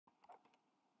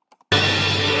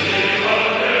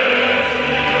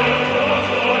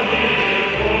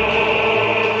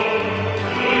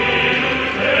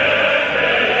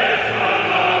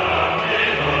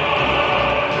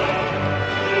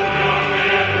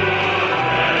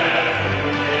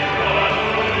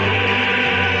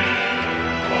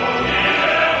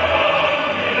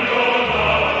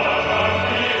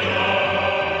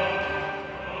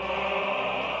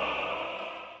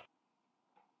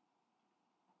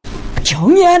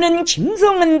경애하는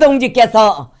김정은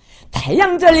동지께서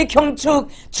태양절 경축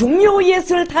중요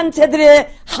예술 단체들의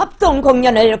합동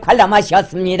공연을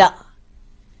관람하셨습니다.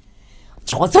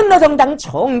 조선노동당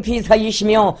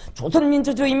총비서이시며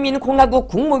조선민주주의인민공화국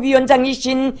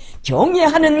국무위원장이신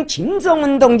경애하는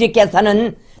김정은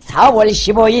동지께서는 4월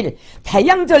 15일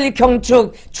태양절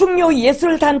경축 중요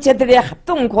예술 단체들의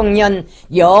합동 공연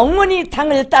영원히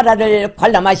당을 따라를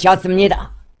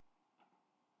관람하셨습니다.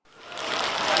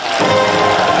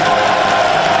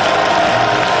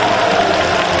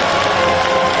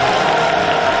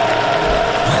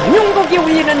 환영곡이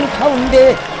울리는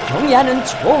가운데 경애하는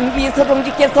총비서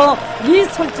동지께서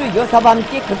이설주 여사와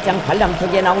함께 극장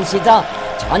관람석에 나오시자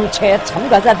전체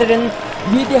참가자들은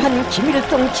위대한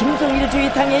김일성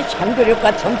김정일주의 당의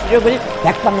향교력과 정치력을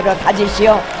백방으로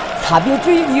가지시어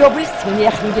사회주의 위협을 승리의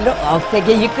한길로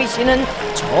억세게 이끄시는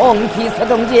총비서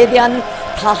동지에 대한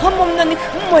다함없는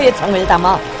흠모의 정을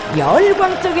담아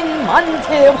열광적인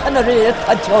만세의 환호를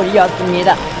터치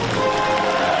올렸습니다.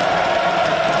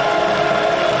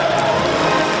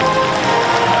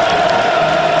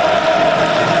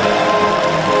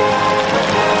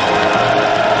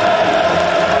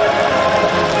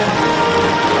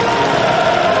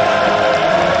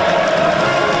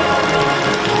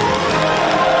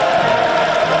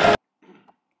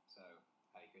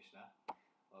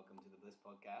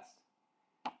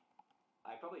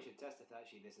 I probably should test if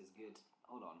actually this is good.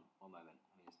 Hold on, one moment.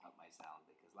 Let me just up my sound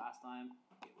because last time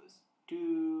it was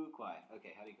too quiet.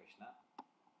 Okay, Hare Krishna.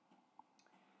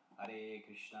 Hare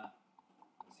Krishna.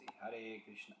 Let's see. Hare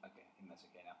Krishna. Okay, I think that's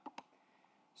okay now.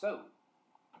 So,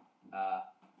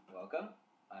 welcome.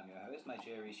 I'm your host,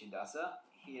 Maitreya Rishi Dasa,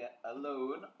 here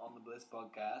alone on the Bliss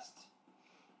podcast.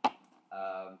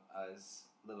 As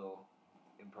little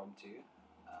impromptu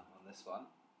on this one.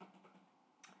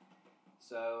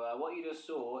 So what you just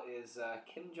saw is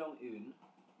Kim Jong-un,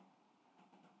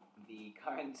 the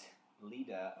current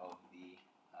leader of the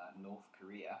North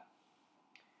Korea,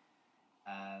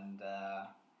 and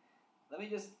let me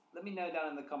know down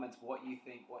in the comments what you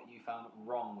think, what you found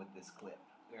wrong with this clip.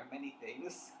 There are many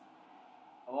things.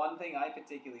 One thing I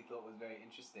particularly thought was very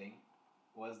interesting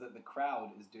was that the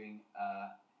crowd is doing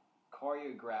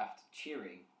choreographed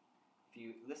cheering. If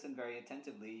you listen very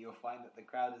attentively, you'll find that the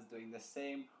crowd is doing the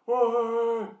same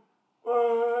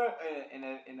in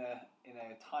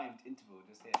a timed interval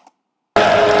just here.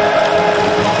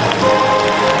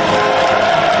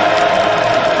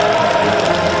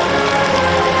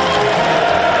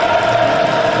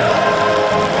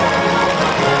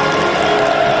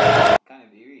 Kind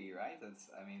of eerie, right?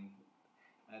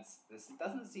 This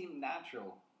doesn't seem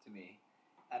natural to me.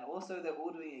 And also they're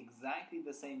all doing exactly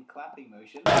the same clapping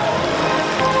motion.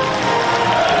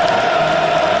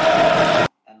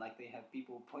 And like they have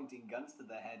people pointing guns to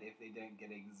their head if they don't get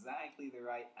exactly the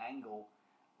right angle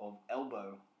of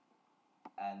elbow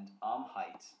and arm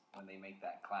height when they make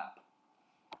that clap.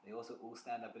 They also all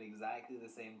stand up at exactly the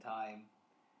same time.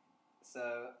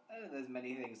 So there's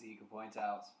many things that you can point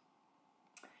out.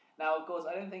 Now, of course,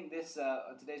 I don't think this,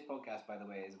 today's podcast, by the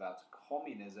way, is about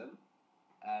communism.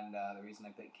 And the reason I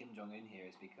put Kim Jong-un here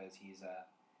is because he's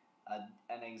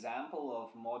an example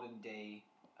of modern day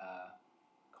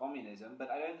communism,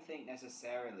 but I don't think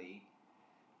necessarily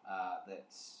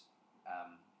that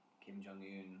Kim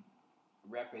Jong-un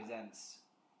represents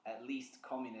at least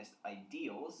communist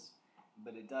ideals,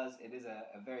 but it is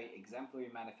a very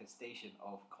exemplary manifestation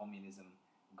of communism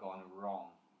gone wrong.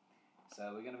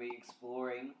 So we're going to be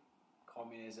exploring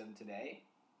communism today,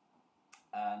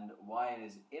 and why it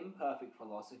is imperfect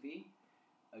philosophy,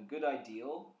 a good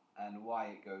ideal, and why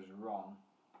it goes wrong,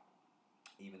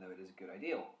 even though it is a good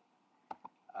ideal.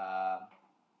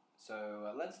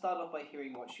 So let's start off by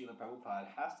hearing what Srila Prabhupada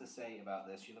has to say about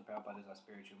this. Srila Prabhupada is our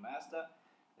spiritual master,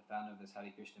 the founder of this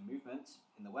Hare Krishna movement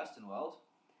in the Western world,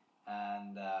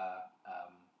 and the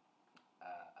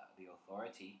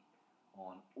authority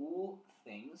on all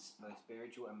things, both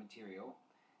spiritual and material.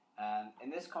 And in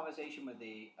this conversation with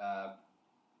the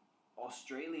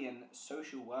Australian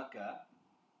social worker,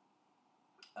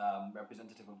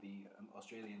 representative of the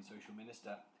Australian social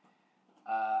minister,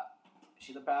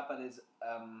 Srila Prabhupada is,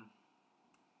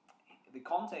 the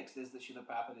context is that Srila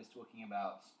Prabhupada is talking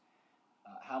about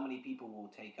how many people will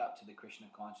take up to the Krishna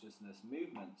consciousness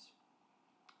movement,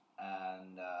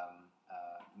 and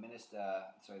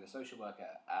the social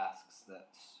worker asks that,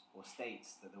 or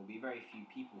states that there will be very few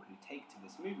people who take to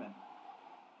this movement.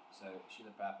 So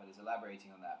Srila Prabhupada is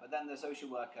elaborating on that. But then the social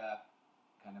worker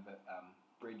kind of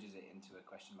bridges it into a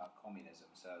question about communism.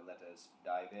 So let us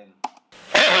dive in.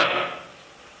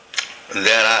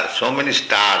 There are so many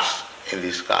stars in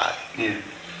the sky,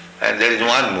 and there is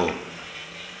one moon.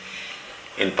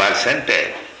 In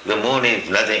percentage, the moon is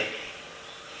nothing.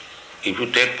 If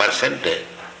you take percentage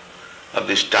of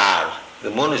the stars, the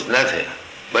moon is nothing.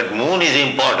 But moon is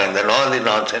important than all the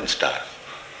nonsense stars.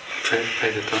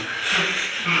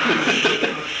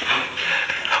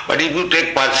 But if you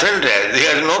take percentage,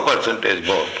 there is no percentage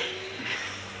moon.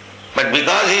 But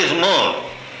because he is moon,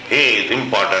 he is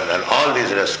important than all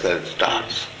these rascal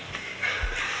stars.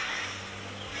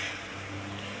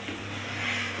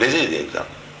 This is the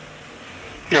example.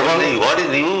 What is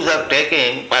the use of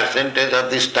taking percentage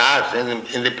of the stars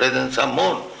in the presence of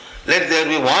moon? Let there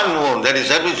be one moon, that is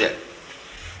sufficient.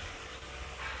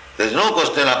 There is no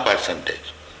question of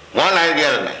percentage. One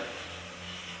ideal man.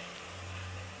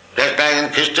 Just like in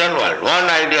Christian world, one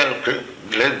ideal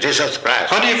Jesus Christ.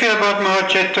 How do you feel about Mao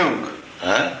Zedong?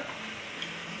 Huh?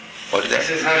 What is that? This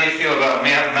is how you feel about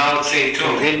Mao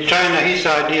Zedong. In China, he's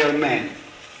the ideal man.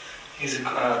 He's a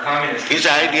communist. His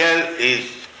ideal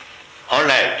is all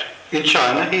right. In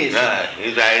China, he is.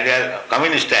 His ideal,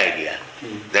 communist idea,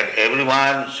 that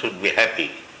everyone should be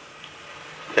happy.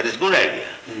 That is good idea.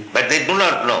 But they do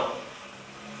not know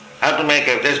how to make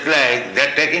it. Just like they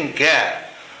are taking care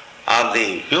of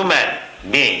the human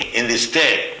being in the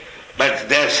state, but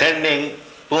they are sending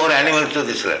poor animals to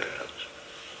the slaughterhouse.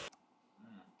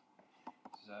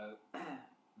 So,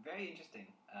 very interesting.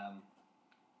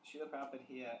 Srila Prabhupada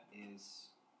here is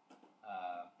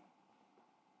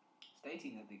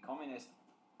stating that the communist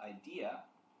idea,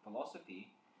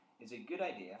 philosophy, is a good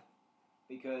idea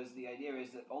because the idea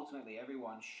is that ultimately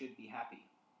everyone should be happy.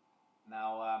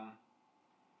 Now,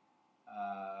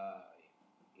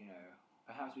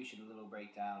 perhaps we should a little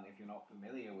break down, if you're not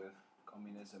familiar with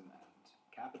communism and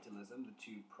capitalism, the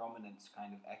two prominent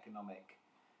kind of economic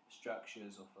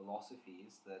structures or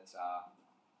philosophies that are,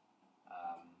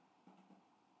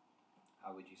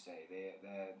 how would you say,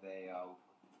 they are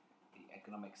the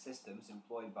economic systems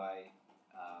employed by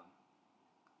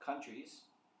countries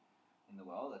in the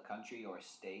world. A country or a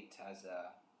state has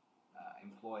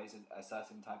employs a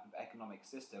certain type of economic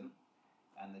system,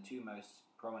 and the two most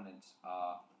prominent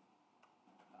are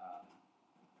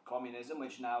communism,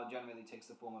 which now generally takes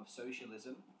the form of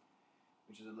socialism,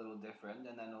 which is a little different,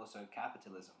 and then also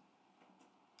capitalism.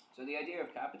 So the idea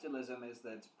of capitalism is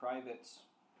that private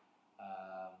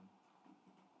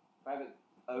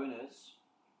owners,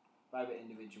 private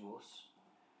individuals,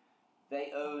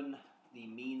 they own the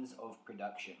means of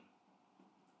production.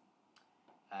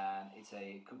 And it's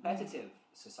a competitive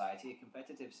society, a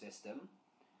competitive system,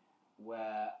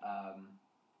 where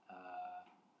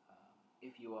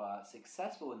if you are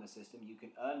successful in the system, you can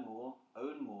earn more,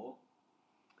 own more,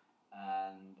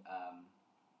 and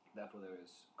therefore there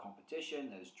is competition,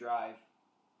 there's drive,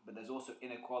 but there's also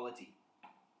inequality.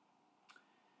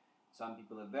 Some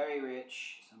people are very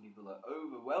rich, some people are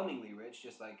overwhelmingly rich,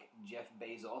 just like Jeff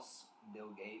Bezos, Bill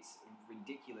Gates,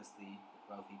 ridiculously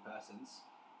wealthy persons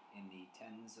in the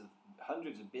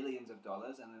hundreds of billions of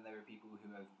dollars, and then there are people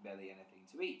who have barely anything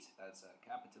to eat. That's a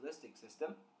capitalistic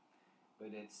system, but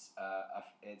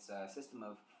it's a system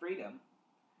of freedom.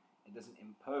 It doesn't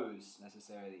impose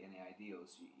necessarily any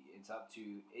ideals. It's up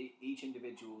to each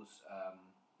individual's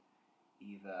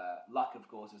either luck, of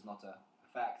course, is not a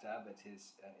factor, but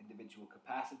his individual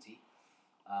capacity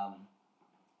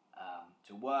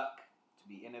to work, to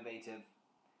be innovative,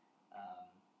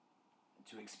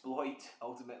 to exploit,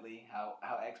 ultimately,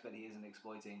 how expert he is in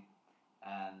exploiting,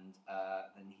 and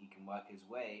then he can work his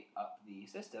way up the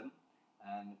system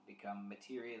and become,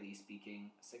 materially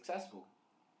speaking, successful.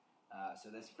 So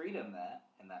there's freedom there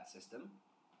in that system.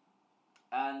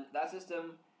 And that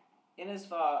system, in as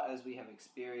far as we have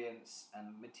experience,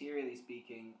 and materially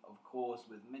speaking, of course,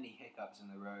 with many hiccups in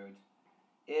the road,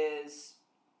 it's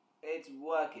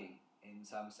working in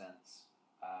some sense.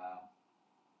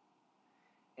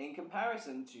 In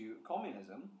comparison to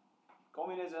communism,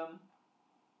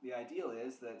 the ideal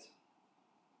is that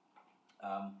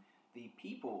the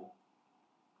people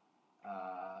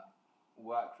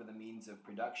work for the means of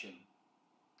production,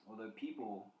 although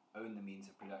people own the means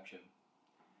of production,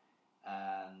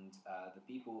 and the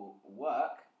people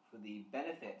work for the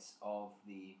benefits of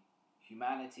the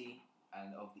humanity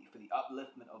and for the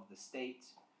upliftment of the state,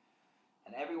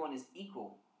 and everyone is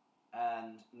equal,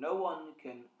 and no one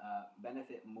can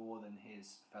benefit more than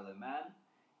his fellow man.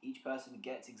 Each person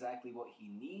gets exactly what he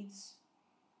needs,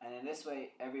 and in this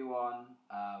way everyone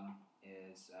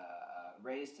is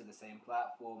raised to the same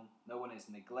platform. No one is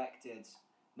neglected,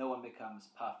 no one becomes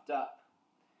puffed up.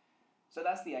 So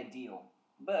that's the ideal.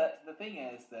 But the thing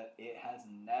is that it has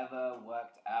never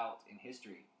worked out in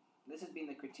history. This has been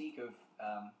the critique of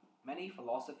many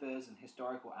philosophers and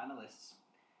historical analysts,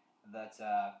 that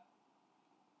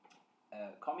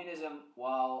communism,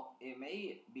 while it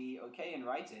may be okay in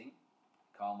writing,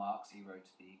 Karl Marx, he wrote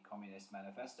the Communist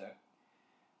Manifesto,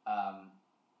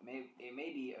 it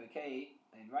may be okay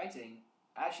in writing.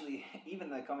 Actually, even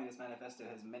the Communist Manifesto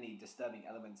has many disturbing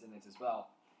elements in it as well,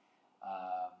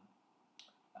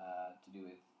 to do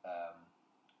with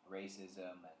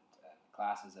racism and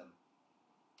classism.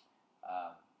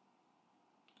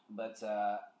 But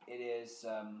it is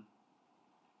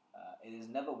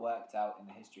never worked out in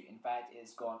the history. In fact,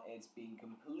 it's been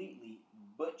completely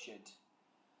butchered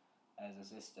as a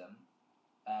system,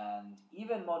 and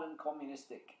even modern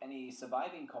any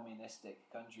surviving communistic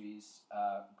countries,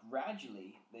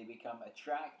 gradually they become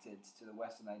attracted to the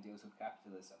Western ideals of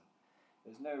capitalism.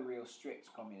 There's no real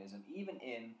strict communism. Even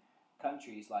in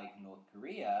countries like North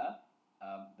Korea,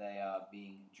 they are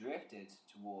being drifted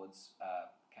towards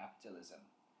capitalism.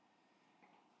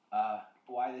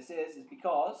 Why this is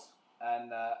because,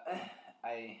 and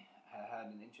I had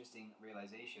an interesting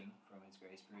realization from His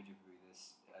Grace Puruja Prabhu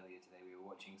this earlier today. We were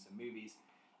watching some movies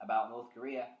about North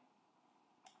Korea,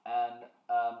 and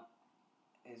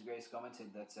His Grace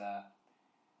commented that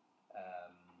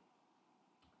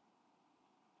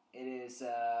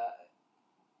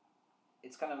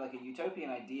it's kind of like a utopian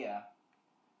idea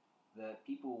that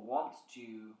people want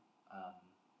to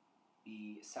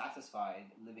be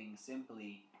satisfied living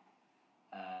simply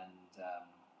and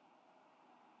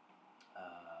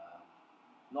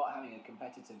not having a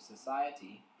competitive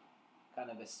society, kind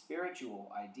of a spiritual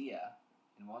idea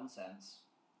in one sense,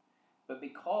 but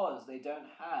because they don't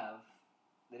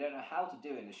know how to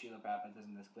do it, as Srila Prabhupada says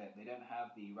in this clip, they don't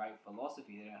have the right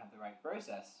philosophy, they don't have the right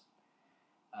process,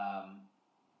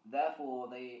 therefore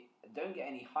they don't get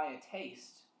any higher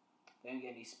taste, they don't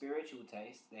get any spiritual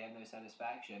taste, they have no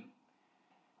satisfaction,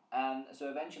 and so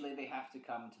eventually they have to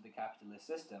come to the capitalist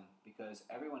system because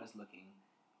everyone is looking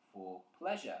for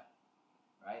pleasure,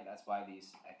 right? That's why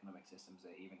these economic systems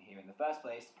are even here in the first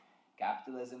place.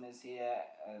 Capitalism is here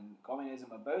and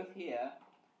communism are both here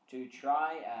to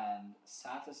try and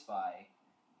satisfy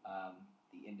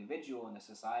the individual and the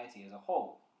society as a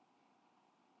whole,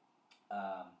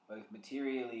 both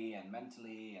materially and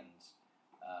mentally and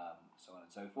so on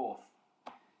and so forth.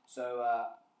 So,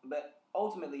 but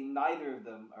ultimately neither of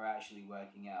them are actually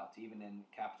working out, even in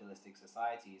capitalistic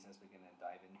societies, as we're going to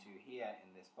dive into here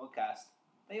in this podcast.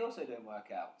 They also don't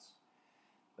work out.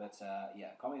 But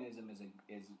communism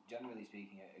is generally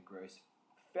speaking a gross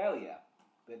failure.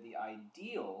 But the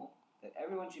ideal that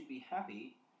everyone should be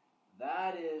happy,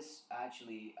 that is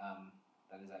actually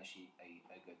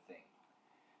a good thing.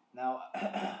 Now,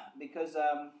 because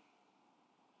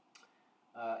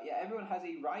everyone has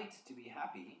a right to be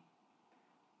happy,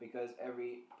 because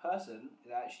every person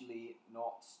is actually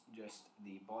not just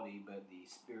the body but the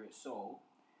spirit soul,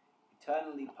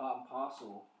 eternally part and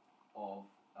parcel of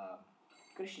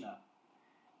Krishna,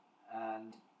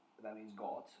 and that means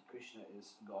God. Krishna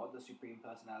is God, the Supreme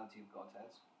Personality of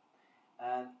Godhead,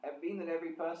 and being that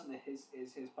every person is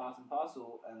his part and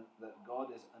parcel, and that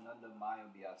God is Ananda Maya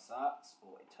Vyasat,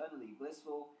 or eternally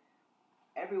blissful,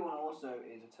 everyone also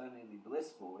is eternally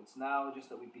blissful. It's now just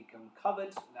that we become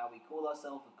covered. Now we call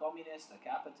ourselves a communist, a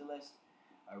capitalist,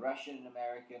 a Russian, an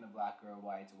American, a black or a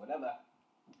white or whatever,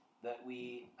 that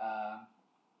we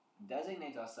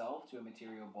designate ourselves to a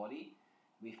material body.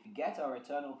 We forget our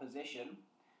eternal position,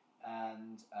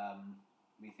 and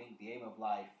we think the aim of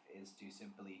life is to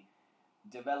simply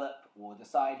develop or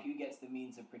decide who gets the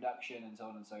means of production and so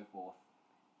on and so forth,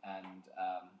 and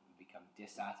become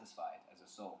dissatisfied as a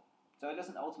soul. So it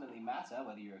doesn't ultimately matter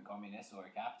whether you're a communist or a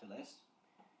capitalist.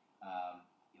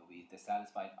 You'll be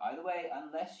dissatisfied either way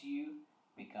unless you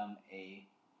become a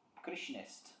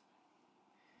Krishnist.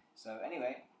 So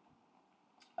anyway,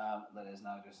 let us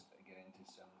now just get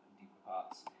into some deeper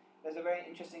parts. There's a very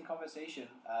interesting conversation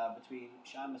between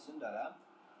Shyama Sundara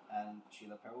and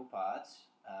Srila Prabhupada.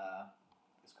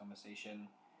 This conversation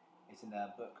is in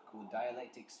a book called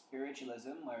Dialectic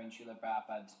Spiritualism, wherein Srila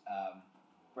Prabhupada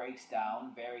breaks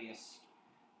down various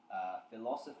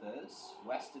philosophers,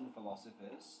 Western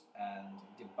philosophers, and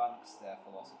debunks their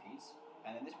philosophies.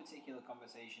 And in this particular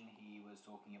conversation, he was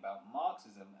talking about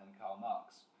Marxism and Karl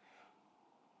Marx.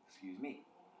 Excuse me.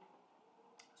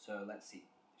 So let's see.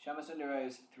 Shyamasundara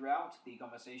is throughout the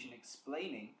conversation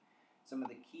explaining some of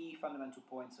the key fundamental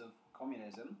points of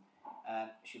communism,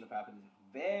 and Srila Prabhupada is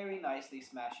very nicely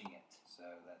smashing it. So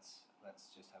let's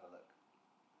just have a look.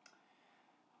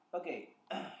 Okay,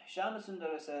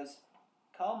 Shyamasundara says,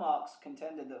 Karl Marx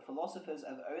contended that philosophers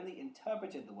have only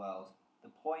interpreted the world. The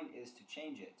point is to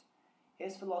change it.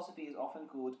 His philosophy is often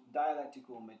called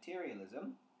dialectical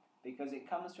materialism, because it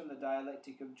comes from the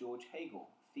dialectic of George Hegel,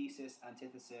 thesis,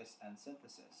 antithesis, and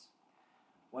synthesis.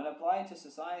 When applied to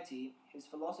society, his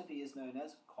philosophy is known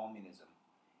as communism.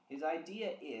 His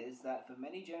idea is that for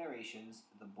many generations,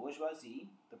 the bourgeoisie,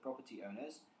 the property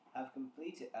owners, have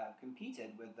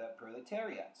competed with the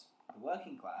proletariat, the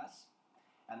working class,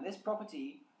 and this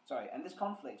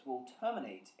conflict will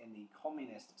terminate in the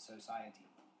communist society.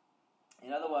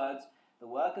 In other words, the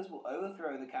workers will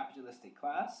overthrow the capitalistic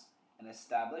class and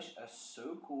establish a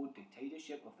so-called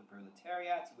dictatorship of the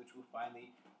proletariat, which will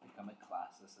finally become a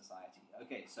classless society.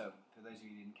 Okay, so for those of you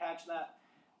who didn't catch that,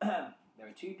 there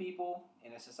are two people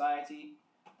in a society: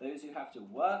 those who have to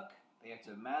work, they have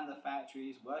to man the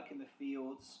factories, work in the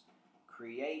fields,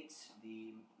 create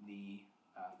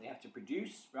they have to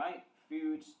produce, right?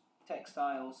 Food,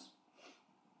 textiles,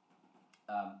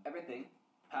 everything,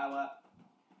 power.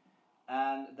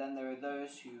 And then there are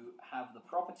those who have the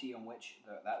property on which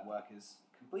that work is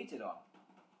completed on.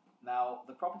 Now,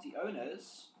 the property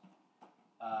owners,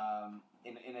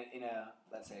 in a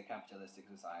let's say a capitalistic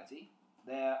society,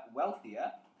 they're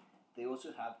wealthier. They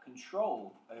also have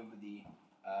control over the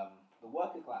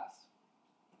worker class.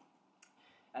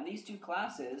 And these two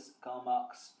classes, Karl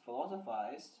Marx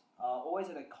philosophized, are always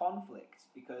at a conflict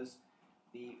because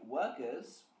the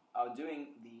workers are doing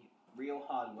the real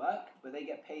hard work, but they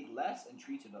get paid less and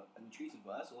treated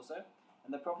worse also.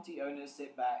 And the property owners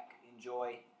sit back,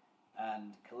 enjoy,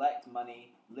 and collect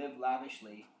money, live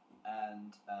lavishly,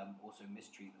 and also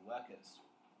mistreat the workers.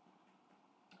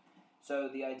 So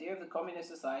the idea of the communist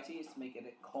society is to make it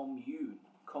a commune,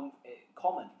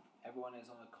 common. Everyone is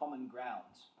on a common ground.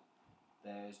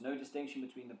 There's no distinction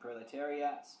between the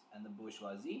proletariat and the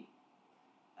bourgeoisie,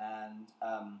 and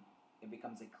it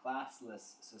becomes a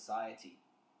classless society.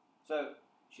 So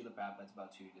Srila Prabhupada is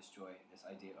about to destroy this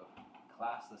idea of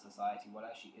classless society. What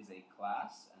actually is a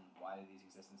class, and why do these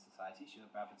exist in society? Srila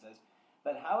Prabhupada says,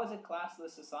 but how is a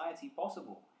classless society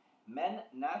possible? Men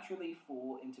naturally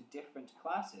fall into different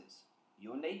classes.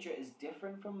 Your nature is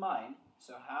different from mine,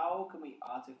 so how can we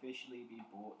artificially be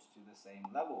brought to the same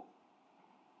level?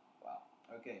 Wow.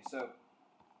 Okay, so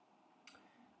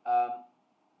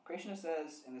Krishna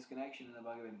says in this connection in the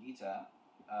Bhagavad Gita,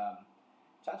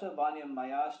 Chato Banyam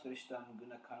Maya Strishtam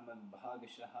Gunakarma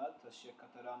Bhagashaha Tasya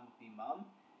Kataram Pimam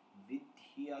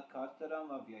Vidhya Kartaram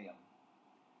Avyayam.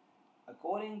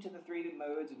 According to the three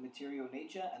modes of material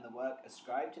nature and the work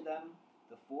ascribed to them,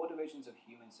 the four divisions of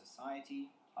human society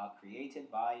are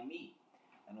created by me.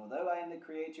 And although I am the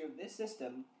creator of this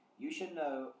system, you should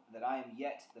know that I am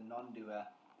yet the non-doer,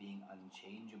 being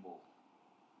unchangeable.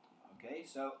 Okay,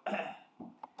 so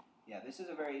yeah, this is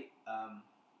a very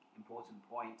important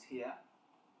point here.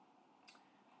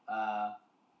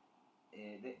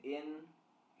 In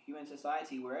human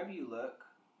society, wherever you look,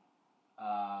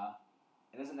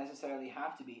 it doesn't necessarily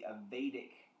have to be a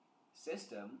Vedic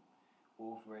system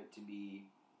or for it to be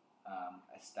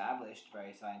established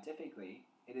very scientifically.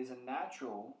 It is a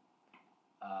natural,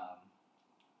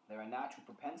 there are natural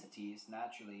propensities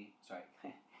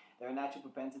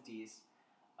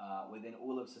within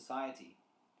all of society.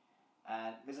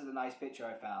 And this is a nice picture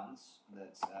I found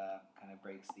that kind of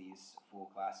breaks these four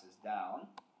classes down.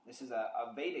 This is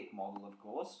a Vedic model, of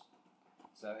course.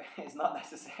 So it's not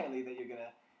necessarily that you're going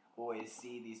to always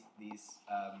see these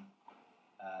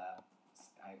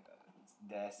I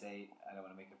dare say, I don't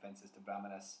want to make offenses to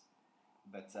Brahmanas,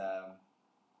 but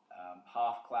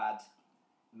half-clad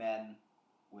men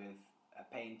with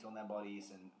paint on their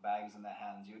bodies and bags in their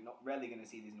hands. You're not rarely going to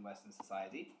see these in Western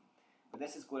society. But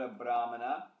this is called a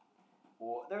Brahmana,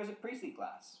 or there is a priestly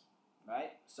class,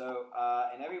 right? So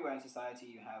and everywhere in society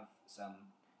you have some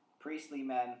priestly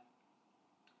men,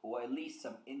 or at least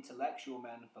some intellectual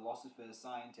men, philosophers,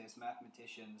 scientists,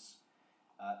 mathematicians,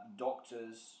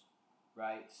 doctors,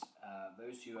 right?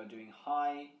 Those who are doing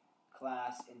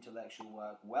high-class intellectual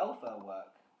work, welfare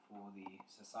work for the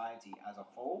society as a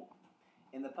whole.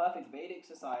 In the perfect Vedic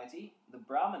society, the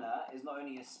Brahmana is not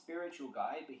only a spiritual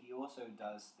guide, but he also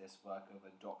does this work of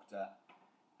a doctor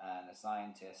and a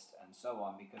scientist and so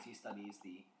on, because he studies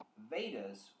the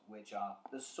Vedas, which are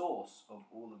the source of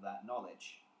all of that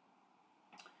knowledge.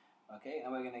 Okay,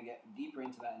 and we're going to get deeper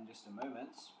into that in just a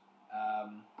moment,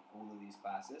 all of these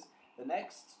classes. The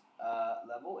next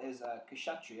level is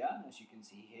Kshatriya, as you can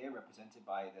see here, represented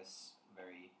by this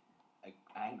very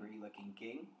angry-looking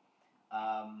king.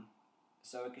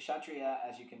 So a Kshatriya,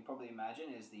 as you can probably imagine,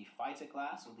 is the fighter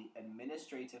class or the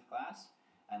administrative class.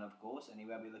 And of course,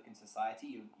 anywhere we look in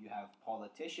society, you have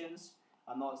politicians.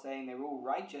 I'm not saying they're all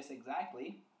righteous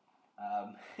exactly.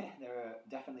 There are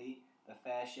definitely the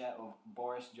fair share of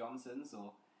Boris Johnsons,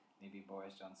 or maybe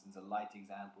Boris Johnson's a light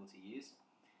example to use.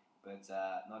 But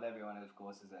not everyone, of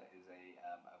course, is a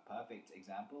perfect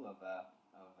example of a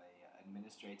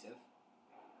administrative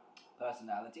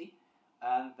personality.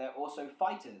 And they're also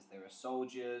fighters. There are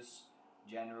soldiers,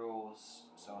 generals,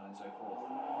 so on and so forth.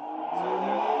 So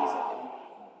there are these.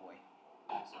 Oh boy,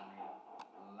 there's some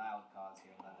really loud cars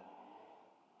here in London.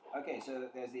 Okay, so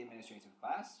there's the administrative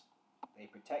class. They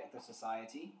protect the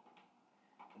society.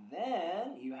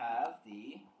 Then you have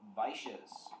the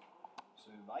Vaishyas.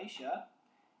 So Vaishya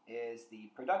is the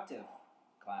productive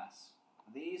class.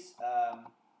 These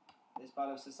this part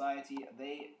of society,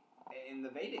 they in the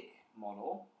Vedic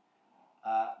model,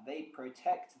 they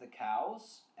protect the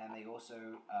cows and they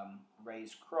also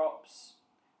raise crops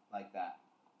like that.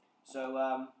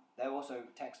 So they're also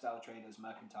textile traders,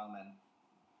 mercantile men.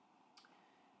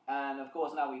 And of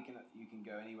course, now you can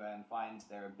go anywhere and find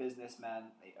there are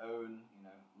businessmen. They own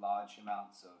large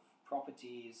amounts of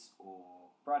properties or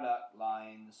product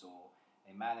lines, or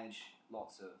they manage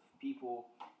lots of people.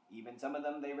 Even some of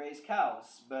them, they raise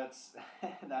cows, but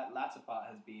that latter part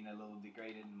has been a little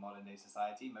degraded in modern day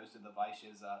society. Most of the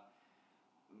Vaishyas are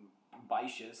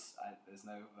Vaishyas, there's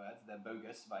no word, they're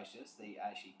bogus Vaishyas. They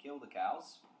actually kill the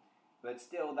cows, but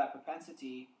still that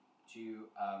propensity to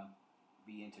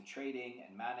be into trading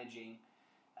and managing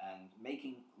and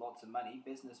making lots of money,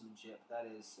 businessmanship,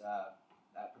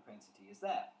 that propensity is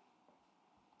there.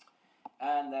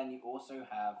 And then you also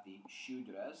have the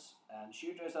Shudras, and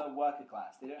Shudras are worker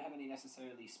class. They don't have any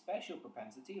necessarily special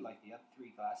propensity like the other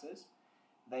three classes.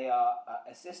 They are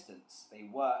assistants. They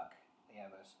work.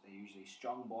 They're usually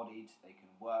strong-bodied. They can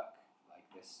work, like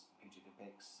this picture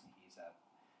depicts. He's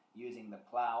using the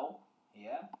plow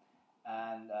here.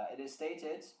 And it is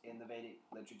stated in the Vedic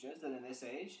literatures that in this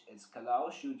age, it's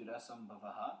Kalau Shudra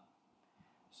Sambhavaha.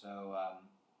 So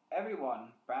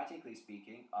everyone, practically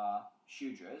speaking, are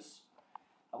Shudras,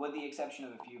 with the exception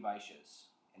of a few Vaishyas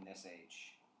in this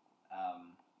age.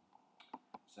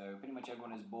 So pretty much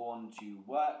everyone is born to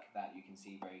work, that you can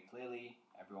see very clearly.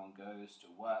 Everyone goes to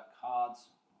work hard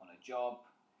on a job,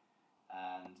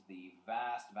 and the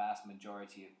vast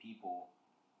majority of people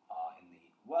are in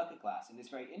the worker class. And it's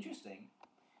very interesting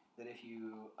that if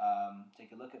you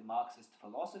take a look at Marxist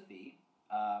philosophy,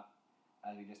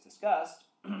 as we just discussed,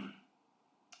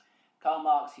 Karl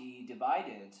Marx, he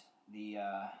divided the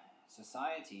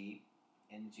society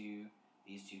into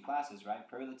these two classes, right?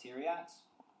 Proletariat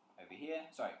over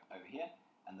here,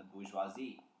 and the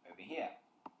bourgeoisie over here.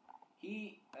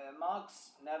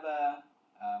 Marx never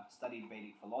studied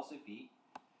Vedic philosophy,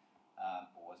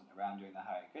 or wasn't around during the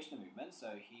Hare Krishna movement,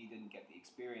 so he didn't get the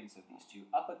experience of these two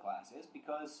upper classes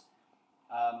because,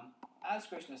 as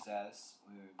Krishna says,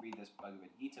 we read this Bhagavad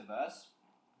Gita verse,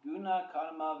 Guna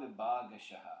Karma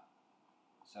Vibhagashaha.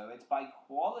 So it's by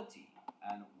quality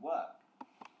and work.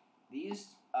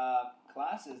 These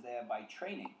classes, they are by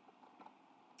training.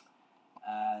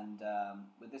 And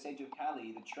with this age of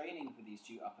Kali, the training for these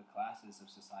two upper classes of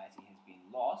society has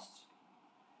been lost.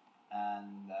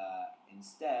 And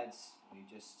instead,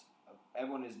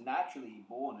 everyone is naturally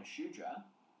born a Shudra,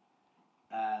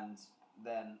 and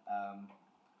then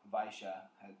Vaishya,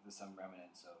 there's some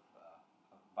remnants of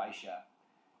Vaishya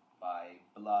by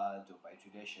blood or by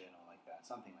tradition or like that,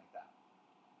 something like that.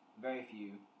 Very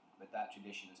few, but that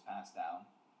tradition is passed down.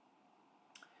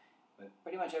 But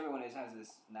pretty much everyone has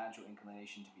this natural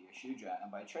inclination to be a Shudra,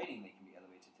 and by training they can be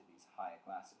elevated to these higher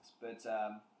classes. But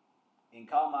in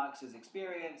Karl Marx's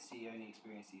experience, he only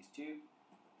experienced these two.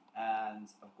 And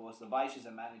of course the Vaishyas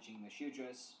are managing the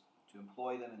Shudras to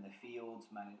employ them in the fields,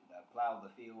 plow the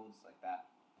fields, like that.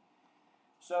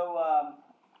 So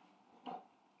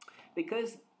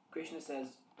because Krishna says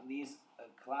these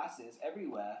classes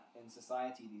everywhere in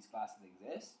society, these classes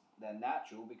exist, they're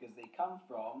natural because they come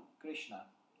from Krishna.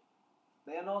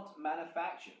 They are not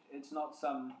manufactured. It's not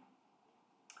some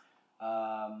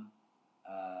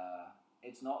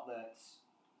it's not that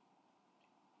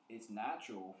it's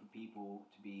natural for people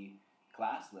to be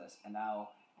classless, and now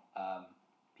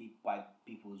by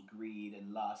people's greed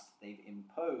and lust, they've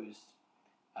imposed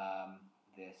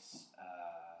this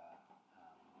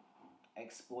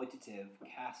exploitative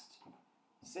caste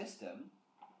system.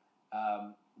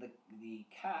 The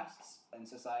castes in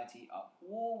society are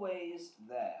always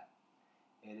there.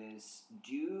 It is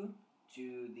due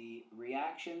to the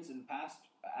reactions and past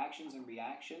actions and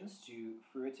reactions to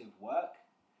fruitive work.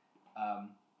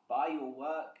 By your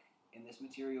work in this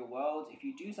material world, if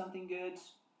you do something good,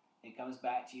 it comes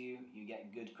back to you, you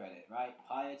get good credit, right?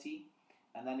 Piety.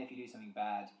 And then if you do something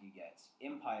bad, you get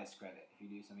impious credit. If you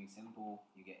do something simple,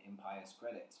 you get impious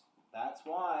credit. That's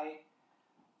why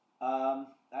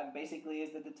that basically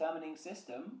is the determining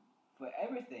system for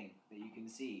everything that you can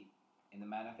see in the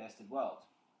manifested world.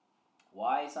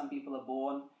 Why some people are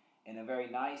born in a very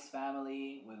nice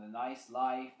family with a nice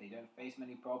life, they don't face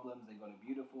many problems, they've got a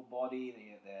beautiful body,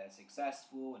 they're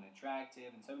successful and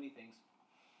attractive and so many things.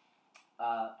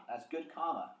 That's good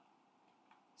karma.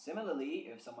 Similarly,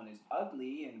 if someone is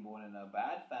ugly and born in a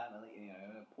bad family,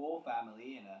 a poor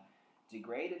family, in a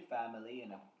degraded family,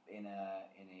 in a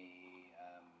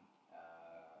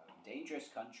dangerous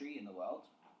country in the world,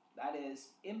 that is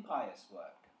impious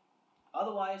work.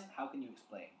 Otherwise, how can you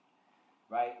explain?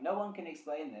 Right? No one can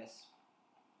explain this.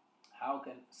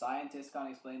 Scientists can't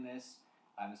explain this?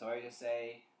 I'm sorry to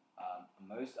say,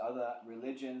 most other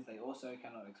religions, they also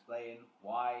cannot explain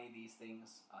why these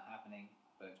things are happening.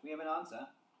 But we have an answer.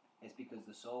 It's because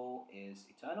the soul is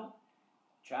eternal,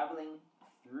 traveling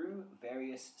through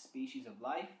various species of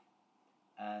life,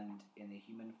 and in the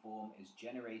human form is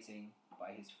generating,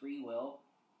 by his free will,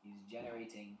 he's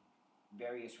generating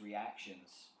various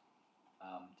reactions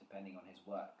depending on his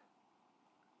work.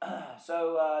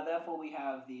 So therefore we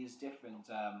have these different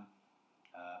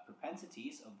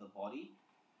propensities of the body.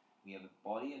 We have a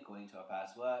body according to our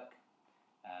past work,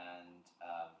 and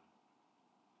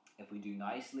if we do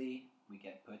nicely, we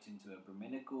get put into a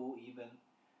Brahminical even,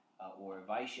 or a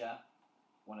Vaishya,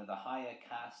 one of the higher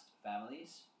caste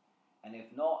families, and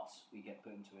if not, we get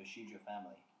put into a Shudra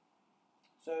family.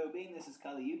 So being this is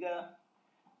Kali Yuga,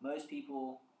 most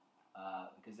people,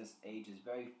 because this age is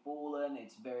very fallen,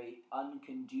 it's very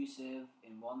unconducive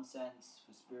in one sense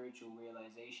for spiritual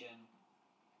realization.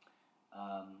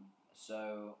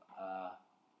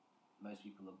 Most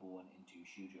people are born into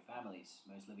Shudra families.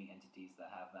 Most living entities that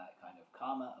have that kind of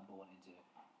karma are born into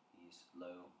these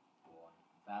low-born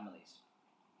families.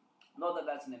 Not that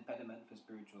that's an impediment for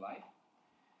spiritual life.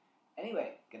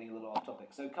 Anyway, getting a little off topic.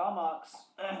 So Karl Marx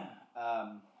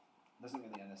doesn't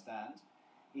really understand.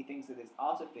 He thinks that it's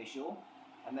artificial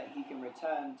and that he can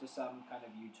return to some kind of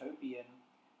utopian,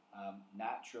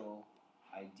 natural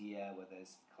idea where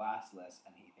there's classless,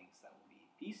 and he thinks that will be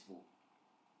peaceful.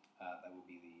 That will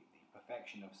be the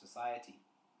perfection of society.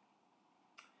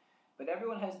 But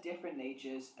everyone has different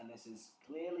natures, and this is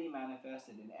clearly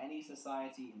manifested in any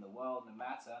society in the world, no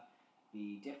matter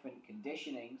the different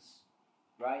conditionings,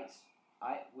 right?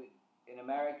 In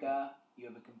America, you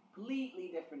have a completely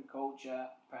different culture,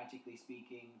 practically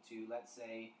speaking, to, let's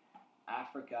say,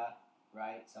 Africa,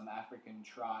 right? Some African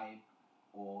tribe,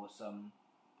 or some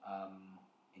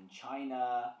in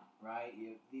China, right?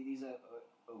 These are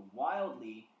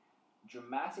wildly,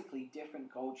 dramatically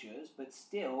different cultures, but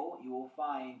still you will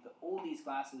find that all these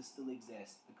classes still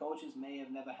exist. The cultures may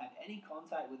have never had any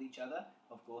contact with each other.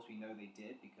 Of course, we know they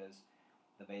did, because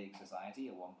the Vedic society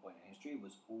at one point in history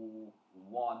was all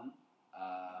one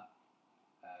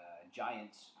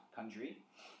giant country.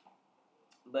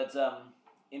 But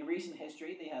in recent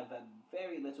history, they have had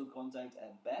very little contact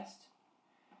at best.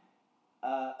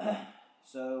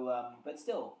 But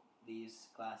still, these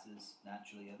classes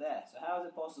naturally are there. So how is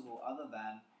it possible other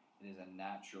than it is a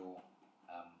natural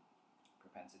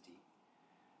propensity?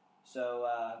 So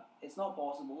it's not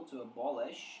possible to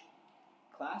abolish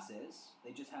classes,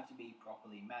 they just have to be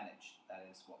properly managed. That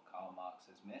is what Karl Marx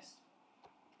has missed.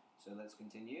 So let's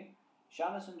continue.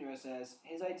 Shamasundara says,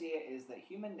 his idea is that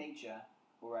human nature,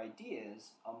 or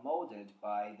ideas, are molded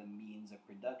by the means of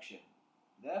production.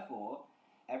 Therefore,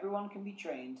 everyone can be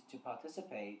trained to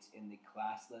participate in the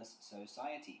classless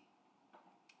society.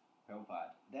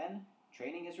 Prabhupada. Then,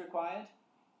 training is required?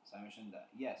 Samashunda.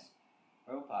 Yes.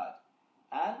 Prabhupada.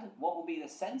 And what will be the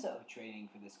center of training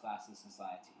for this classless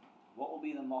society? What will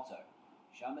be the motto?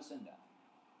 Shamasunda.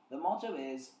 The motto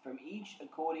is, from each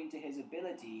according to his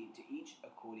ability, to each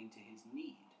according to his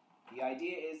need. The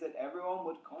idea is that everyone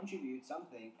would contribute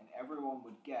something and everyone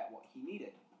would get what he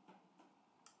needed.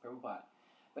 Prabhupada.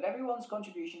 But everyone's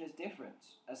contribution is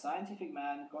different. A scientific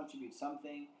man contributes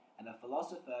something and a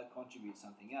philosopher contributes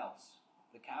something else.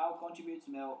 The cow contributes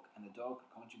milk and the dog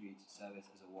contributes service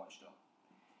as a watchdog.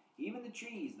 Even the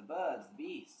trees, the birds, the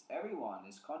beasts, everyone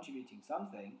is contributing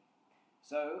something.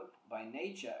 So, by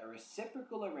nature, a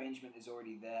reciprocal arrangement is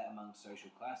already there among social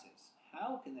classes.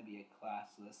 How can there be a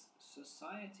classless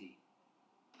society?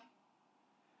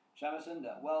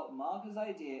 Shamasunda. Well, Marx's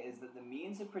idea is that the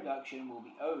means of production will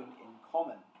be owned in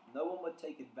common. No one would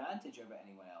take advantage over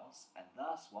anyone else, and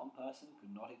thus one person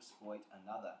could not exploit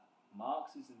another.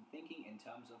 Marx is thinking in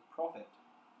terms of profit.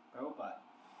 Prabhupada.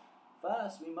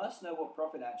 First, we must know what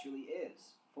profit actually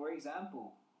is. For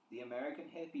example, the American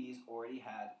hippies already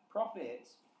had profit,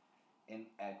 in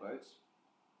air quotes.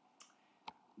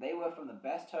 They were from the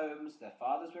best homes, their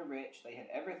fathers were rich, they had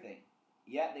everything.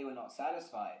 Yet they were not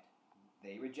satisfied.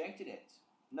 They rejected it.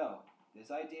 No, This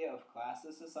idea of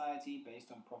classless society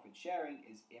based on profit sharing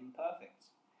is imperfect.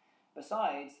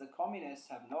 Besides, the communists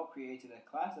have not created a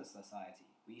classless society.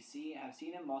 We have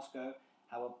seen in Moscow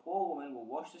how a poor woman will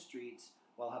wash the streets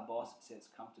while her boss sits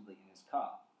comfortably in his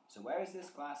car. So where is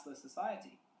this classless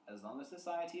society? As long as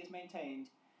society is maintained,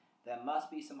 there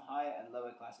must be some higher and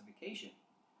lower classification.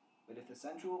 But if the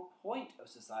central point of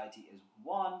society is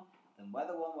one, then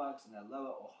whether one works in a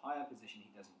lower or higher position,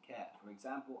 he doesn't care. For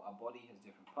example, our body has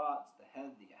different parts, the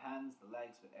head, the hands, the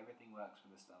legs, but everything works for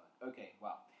the stomach. Okay,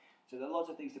 wow. So there are lots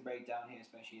of things to break down here,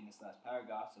 especially in this last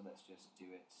paragraph, so let's just do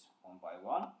it one by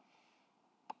one.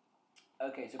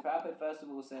 Okay, so Prabhupada first of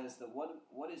all says that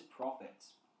what is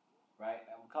profit, right?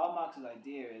 Karl Marx's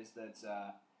idea is that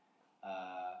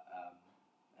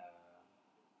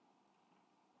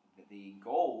the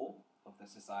goal of the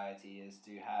society is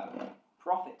to have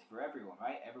profit for everyone,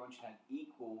 right? Everyone should have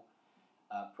equal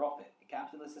profit. A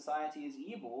capitalist society is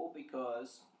evil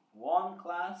because one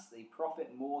class, they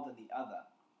profit more than the other.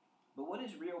 But what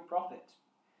is real profit?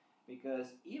 Because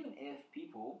even if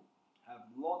people have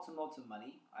lots and lots of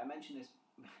money, I mention this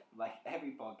like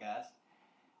every podcast,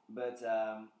 but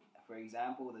for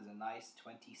example, there's a nice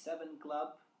 27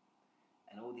 club,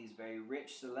 and all these very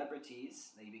rich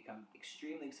celebrities, they become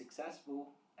extremely successful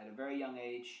at a very young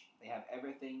age. They have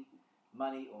everything,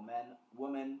 money or men,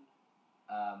 women,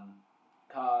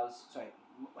 cars,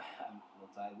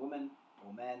 women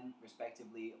or men,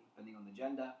 respectively, depending on the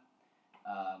gender,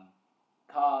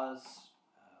 cars,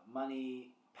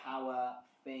 money, power,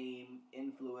 fame,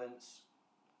 influence,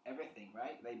 everything,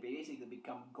 right? They basically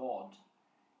become God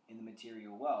in the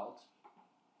material world,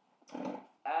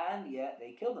 and yet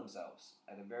they kill themselves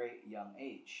at a very young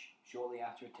age, shortly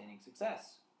after attaining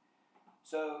success.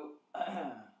 So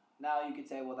now you could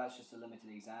say, well, that's just a limited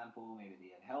example. Maybe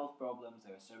they had health problems.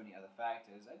 There are so many other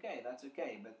factors. Okay, that's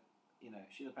okay. But,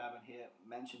 Srila Prabhupada here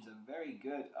mentions a very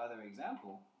good other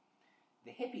example.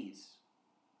 The hippies,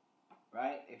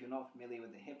 right? If you're not familiar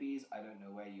with the hippies, I don't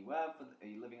know where you were. Are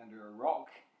you living under a rock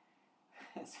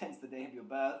since the day of your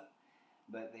birth?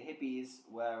 But the hippies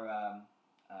were a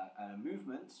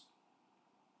movement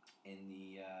in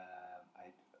the,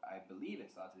 I believe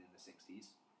it started in the 60s.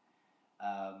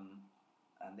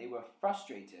 And they were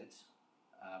frustrated.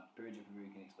 Puruja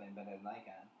Prabhu can explain better than I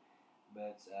can.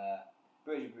 But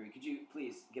Puruja Prabhu, could you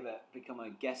please become a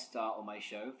guest star on my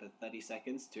show for 30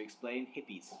 seconds to explain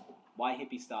hippies? Why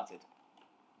hippies started?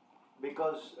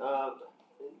 Because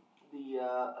the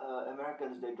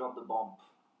Americans, they dropped the bomb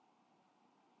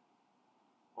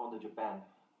on the Japan.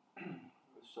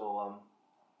 So,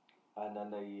 and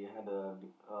then they had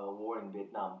a war in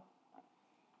Vietnam.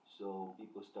 So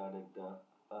people started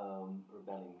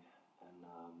rebelling,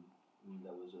 and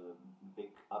there was a big,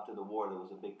 after the war, there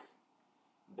was a big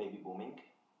baby booming.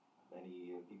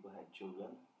 Many people had children,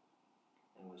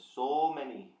 and there were so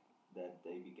many that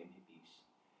they became hippies.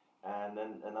 And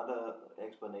then another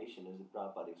explanation is that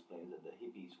Prabhupada explains that the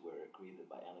hippies were created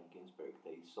by Allen Ginsberg.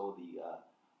 They saw the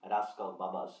rascal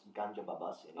babas, ganja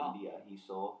babas in India. He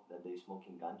saw that they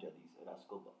smoking ganja, these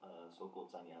rascal so-called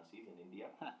sannyasis in India.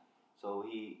 So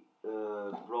he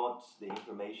brought the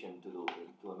information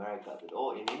to America that,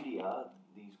 in India,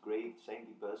 these great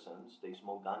saintly persons, they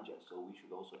smoke ganja, so we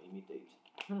should also imitate.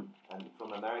 And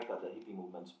from America, the hippie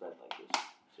movement spread like this.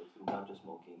 So through ganja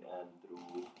smoking and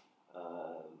through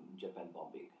Japan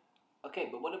bombing. Okay,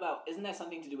 but what about, isn't there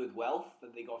something to do with wealth,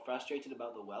 that they got frustrated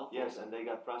about the wealth? Yes, and they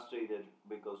got frustrated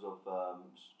because of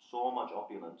so much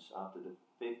opulence. After the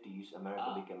 50s,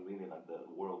 America became really like the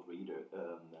world leader.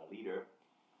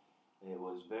 It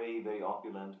was very, very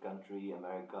opulent country,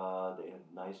 America. They had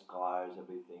nice cars,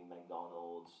 everything,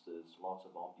 McDonald's, there's lots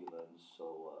of opulence.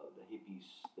 So the hippies,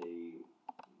 it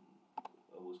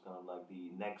was kind of like the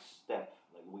next step.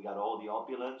 Like, we got all the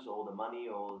opulence, all the money,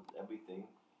 all everything.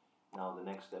 Now the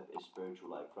next step is spiritual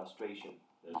life, frustration.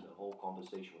 There's a whole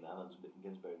conversation with Allen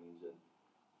Ginsberg, means that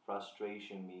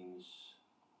frustration means,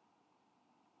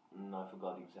 I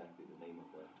forgot exactly the name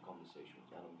of that conversation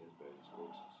with Allen Ginsberg. It's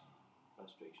called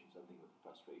frustration, something with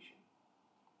frustration.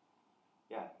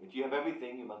 Yeah, if you have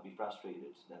everything, you must be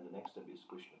frustrated. Then the next step is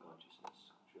Krishna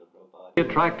consciousness. Srila Prabhupada.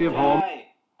 Attractive home.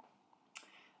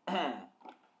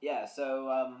 Yeah, so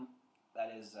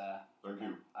that is. Thank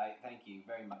you. I thank you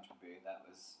very much, Prabhu. That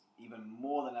was even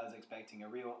more than I was expecting. A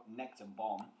real nectar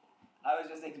bomb. I was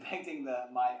just expecting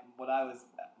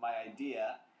my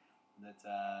idea that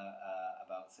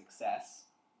about success.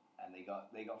 And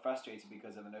they got frustrated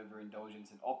because of an overindulgence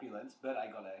in opulence, but I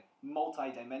got a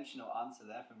multi-dimensional answer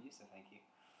there from you, so thank you.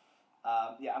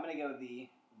 I'm going to go with the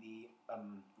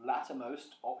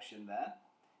lattermost option there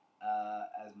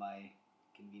as my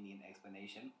convenient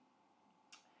explanation.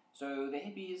 So the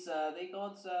hippies,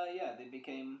 they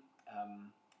became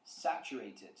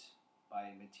saturated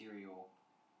by material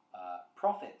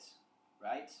profit,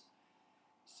 right?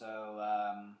 So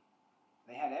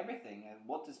they had everything, and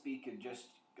what to speak of just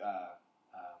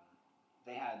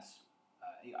they had.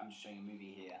 I'm just showing a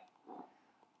movie here.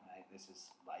 Right, this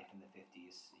is life in the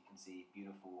 50s. You can see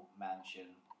beautiful mansion.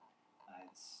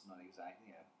 It's not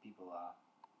exactly, people are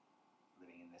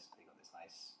living in this. They got this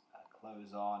nice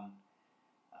clothes on.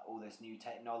 All this new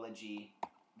technology.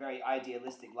 Very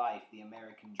idealistic life, the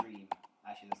American dream.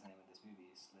 Actually, that's the name of this movie,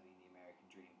 is Living the American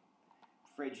Dream.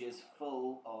 Fridges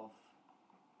full of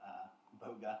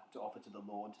boga to offer to the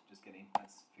Lord. Just kidding,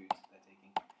 that's food they're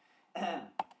taking.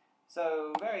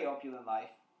 So, very opulent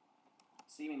life.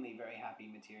 Seemingly very happy,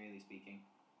 materially speaking.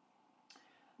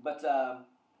 But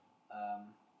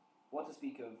what to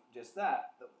speak of just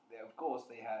that, of course,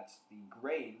 they had the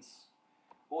grains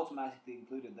automatically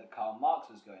included that Karl Marx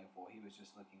was going for. He was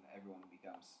just looking that everyone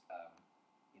becomes,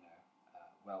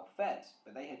 well fed.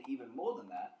 But they had even more than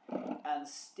that, and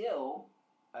still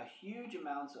a huge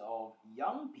amount of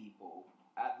young people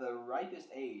at the ripest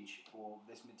age for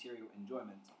this material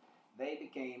enjoyment. They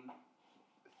became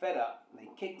fed up. And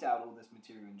they kicked out all this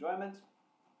material enjoyment,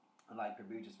 and like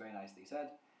Prabhu just very nicely said,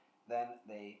 then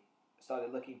they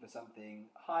started looking for something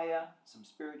higher, some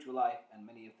spiritual life, and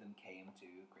many of them came to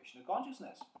Krishna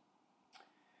consciousness.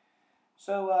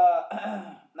 So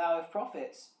now if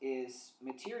profit is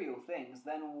material things,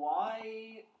 then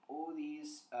why all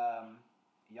these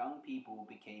young people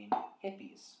became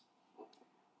hippies,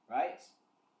 right?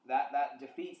 That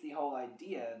defeats the whole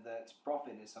idea that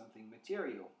profit is something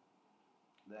material,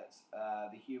 that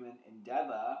the human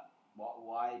endeavor,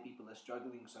 why people are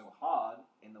struggling so hard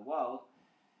in the world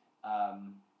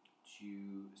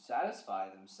to satisfy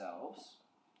themselves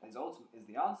is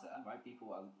the answer, right?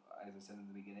 People are, as I said in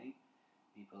the beginning,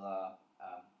 people are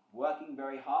working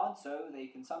very hard so they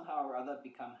can somehow or other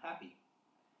become happy.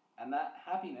 And that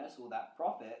happiness or that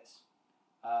profit,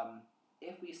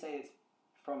 if we say it's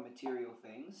from material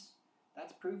things,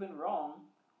 that's proven wrong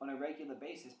on a regular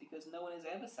basis, because no one is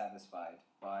ever satisfied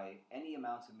by any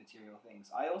amount of material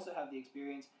things. I also have the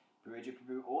experience, Purija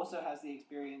Prabhu also has the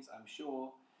experience, I'm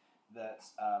sure, that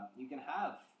you can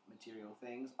have material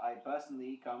things. I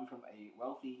personally come from a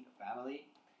wealthy family,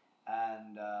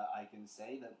 and I can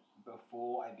say that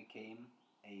before I became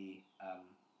a,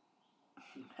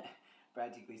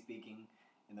 practically speaking,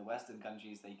 in the Western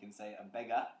countries they can say a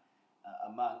beggar,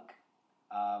 a monk,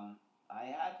 I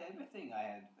had everything. I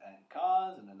had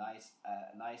cars and a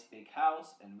nice big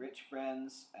house and rich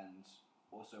friends and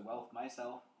also wealth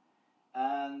myself,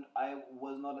 and I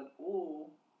was not at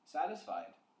all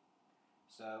satisfied.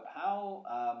 So how,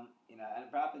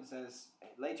 and Prabhupada says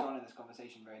later on in this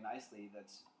conversation very nicely that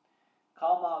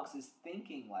Karl Marx is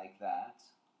thinking like that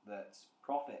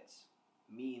profit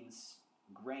means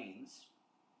grains,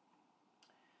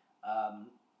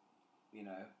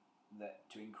 that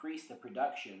to increase the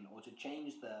production or to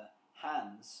change the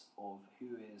hands of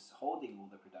who is holding all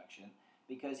the production,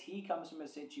 because he comes from a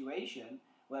situation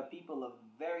where people are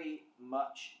very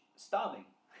much starving,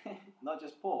 not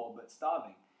just poor, but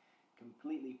starving,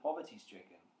 completely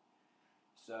poverty-stricken.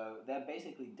 So they're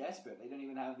basically desperate. They don't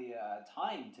even have the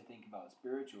time to think about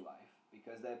spiritual life,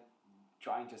 because they're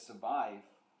trying to survive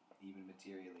even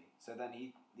materially. So then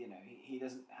he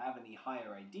doesn't have any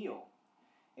higher ideal.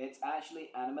 It's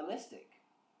actually animalistic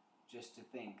just to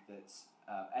think that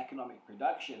economic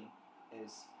production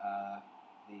is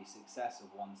the success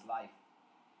of one's life.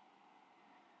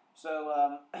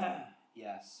 So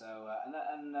yes. So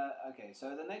okay.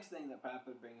 So the next thing that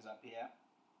Prabhupada brings up here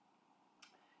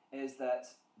is that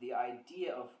the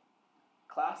idea of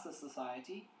classless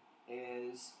society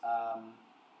is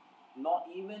not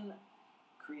even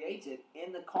created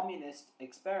in the communist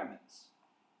experiments.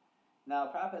 Now,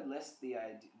 Prabhupada lists the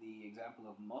example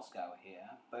of Moscow here,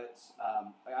 but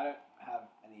I don't have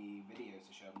any videos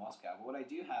to show of Moscow. But what I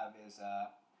do have is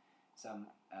some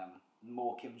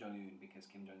more Kim Jong-un, because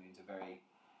Kim Jong-un is a very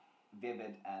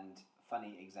vivid and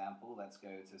funny example. Let's go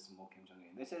to some more Kim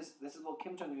Jong-un. This is what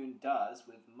Kim Jong-un does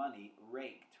with money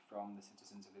raked from the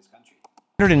citizens of his country.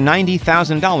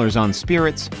 $190,000 on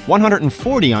spirits,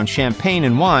 $140,000 on champagne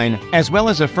and wine, as well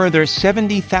as a further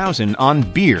 $70,000 on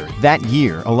beer that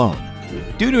year alone.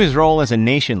 Due to his role as a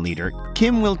nation leader,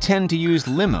 Kim will tend to use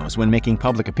limos when making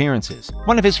public appearances.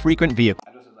 One of his frequent vehicles.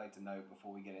 I'd also like to note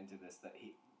before we get into this that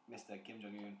Mr. Kim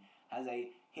Jong-un has a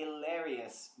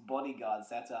hilarious bodyguard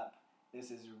setup.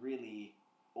 This is really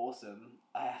awesome.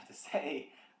 I have to say,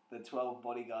 the 12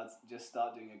 bodyguards just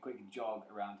start doing a quick jog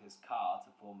around his car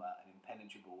to form an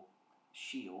impenetrable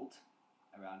shield.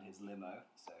 around his limo.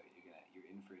 So you're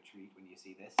in for a treat when you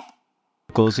see this.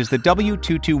 Is the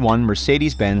W221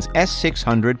 Mercedes-Benz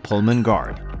S600 Pullman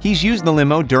Guard. He's used the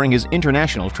limo during his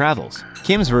international travels.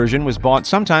 Kim's version was bought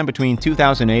sometime between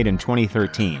 2008 and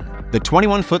 2013. The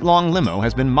 21-foot-long limo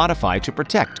has been modified to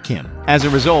protect Kim. As a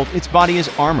result, its body is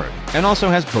armored and also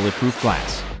has bulletproof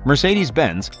glass.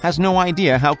 Mercedes-Benz has no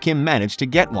idea how Kim managed to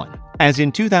get one, as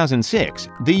in 2006,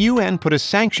 the UN put a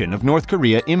sanction of North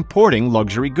Korea importing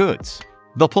luxury goods.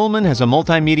 The Pullman has a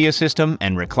multimedia system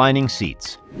and reclining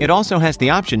seats. It also has the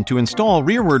option to install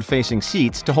rearward-facing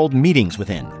seats to hold meetings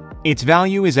within. Its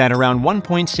value is at around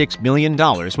 $1.6 million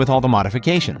with all the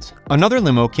modifications. Another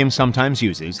limo Kim sometimes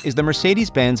uses is the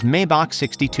Mercedes-Benz Maybach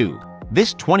 62.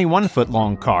 This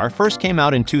 21-foot-long car first came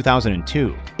out in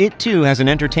 2002. It too has an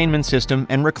entertainment system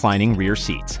and reclining rear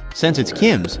seats. Since it's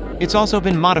Kim's, it's also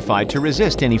been modified to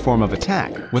resist any form of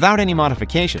attack. Without any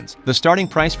modifications, the starting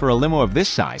price for a limo of this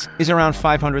size is around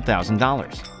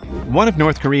 $500,000. One of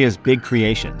North Korea's big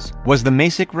creations was the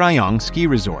Maitreya Rishi ski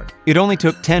resort. It only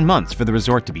took 10 months for the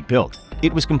resort to be built.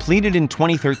 It was completed in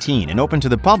 2013 and opened to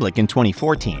the public in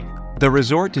 2014. The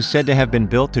resort is said to have been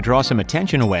built to draw some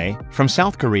attention away from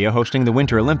South Korea hosting the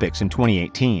Winter Olympics in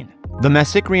 2018. The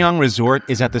Maitreya Resort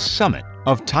is at the summit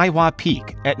of Taihwa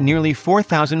Peak at nearly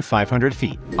 4,500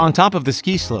 feet. On top of the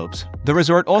ski slopes, the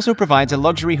resort also provides a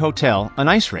luxury hotel, an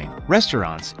ice rink,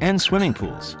 restaurants, and swimming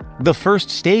pools. The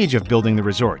first stage of building the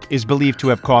resort is believed to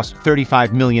have cost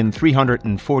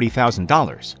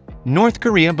 $35,340,000. North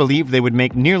Korea believed they would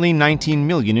make nearly $19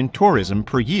 million in tourism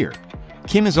per year.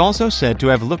 Kim is also said to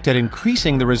have looked at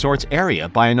increasing the resort's area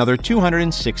by another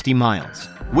 260 miles,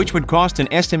 which would cost an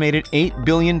estimated $8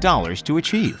 billion to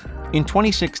achieve. In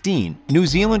 2016, New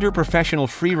Zealander professional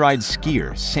freeride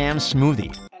skier Sam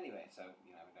Smoothie. Anyway, so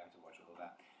we don't have to watch all of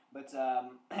that, but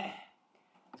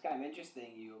it's kind of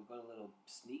interesting. You got a little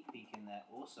sneak peek in there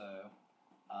also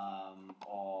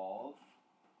of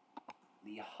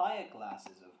the higher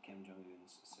classes of Kim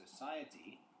Jong-un's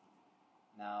society.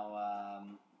 Now,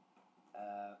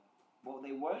 what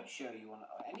they won't show you on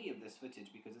any of this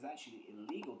footage, because it's actually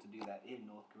illegal to do that in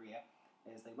North Korea,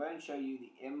 is they won't show you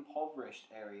the impoverished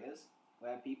areas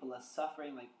where people are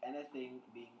suffering like anything,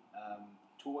 being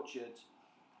tortured,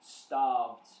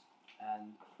 starved,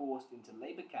 and forced into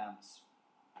labor camps.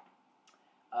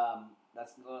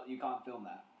 You can't film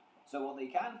that. So what they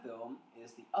can film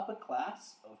is the upper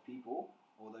class of people,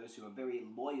 or those who are very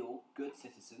loyal, good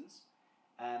citizens,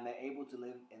 and they're able to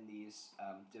live in these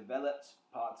developed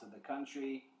parts of the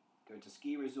country, go to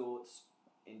ski resorts,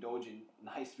 indulge in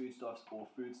nice foodstuffs or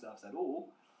foodstuffs at all.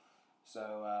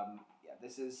 So yeah,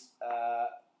 this is,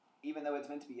 even though it's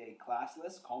meant to be a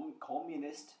classless,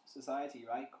 communist society,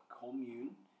 right?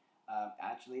 Commune.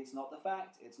 Actually, it's not the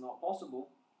fact. It's not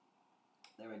possible.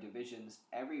 There are divisions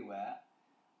everywhere.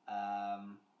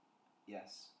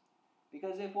 Yes.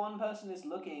 Because if one person is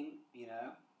looking,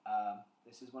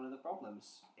 this is one of the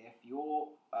problems. If you're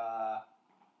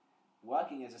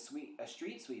working as a street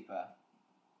sweeper,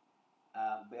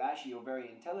 but actually you're very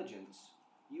intelligent,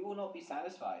 you will not be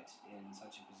satisfied in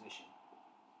such a position,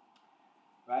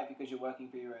 right? Because you're working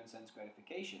for your own sense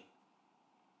gratification.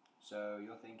 So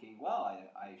you're thinking, well,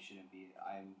 I shouldn't be.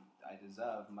 I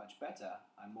deserve much better.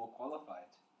 I'm more qualified.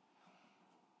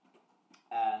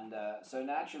 And so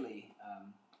naturally,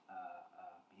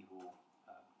 people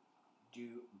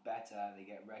do better, they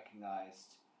get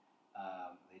recognized,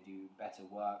 they do better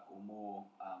work or more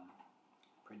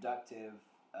productive,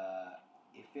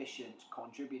 efficient,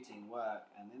 contributing work,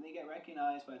 and then they get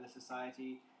recognized by the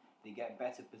society, they get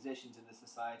better positions in the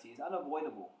society. It's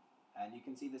unavoidable, and you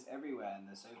can see this everywhere. In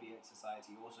the Soviet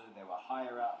society also, there were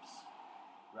higher-ups,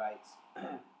 right?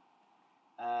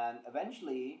 And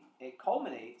eventually, it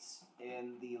culminates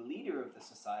in the leader of the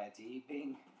society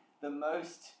being the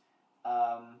most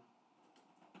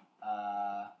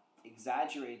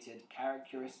exaggerated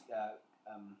caricaturist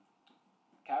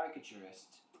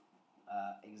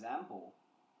example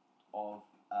of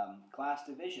class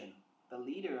division. The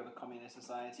leader of a communist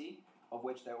society, of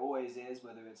which there always is,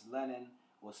 whether it's Lenin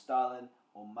or Stalin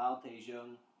or Mao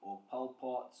Zedong or Pol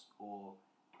Pot or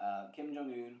Kim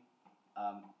Jong-un,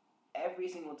 every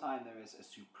single time there is a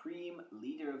supreme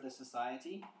leader of the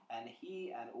society, and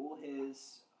he and all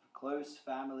his close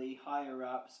family,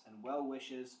 higher-ups, and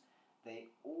well-wishers,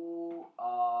 they all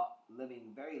are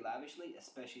living very lavishly,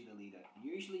 especially the leader.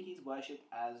 Usually he's worshipped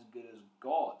as good as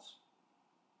gods.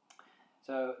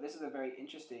 So this is a very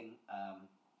interesting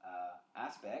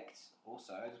aspect.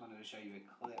 Also, I just wanted to show you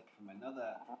a clip from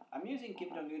another. I'm using Kim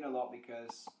Jong-un a lot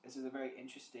because this is a very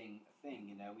interesting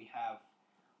thing. We have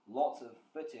lots of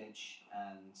footage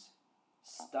and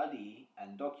study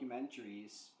and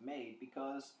documentaries made,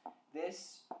 because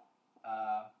this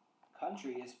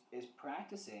country is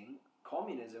practicing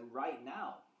communism right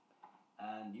now,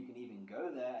 and you can even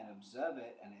go there and observe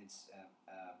it, and it's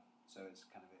so it's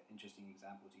kind of an interesting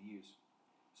example to use.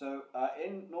 So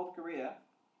in North Korea,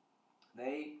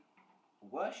 they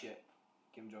worship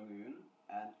Kim Jong-un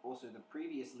and also the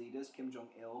previous leaders, Kim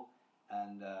Jong-il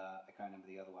and I can't remember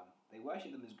the other one. They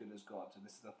worship them as good as God. So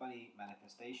this is a funny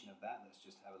manifestation of that. Let's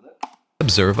just have a look.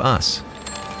 Observe us.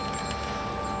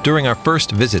 During our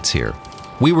first visits here,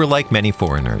 we were like many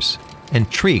foreigners,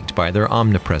 intrigued by their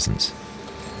omnipresence.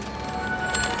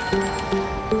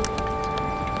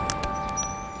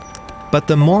 But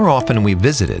the more often we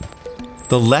visited,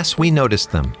 the less we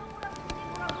noticed them.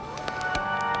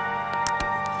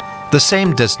 The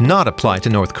same does not apply to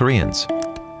North Koreans.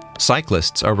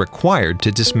 Cyclists are required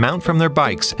to dismount from their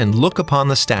bikes and look upon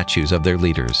the statues of their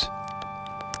leaders.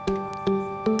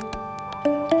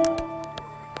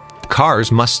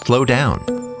 Cars must slow down.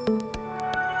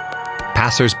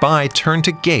 Passers-by turn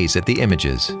to gaze at the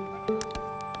images.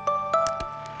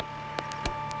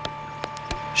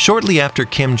 Shortly after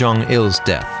Kim Jong-il's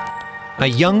death, a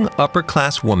young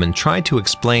upper-class woman tried to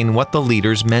explain what the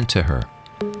leaders meant to her.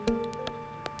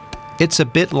 "It's a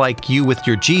bit like you with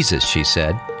your Jesus," she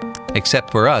said.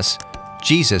 "Except for us,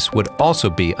 Jesus would also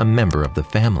be a member of the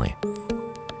family."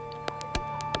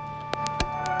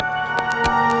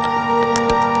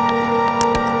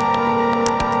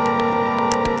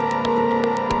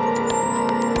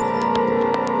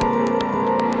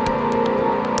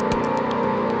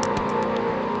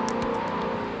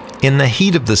 In the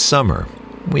heat of the summer,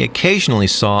 we occasionally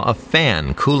saw a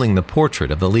fan cooling the portrait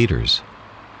of the leaders.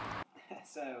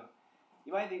 So,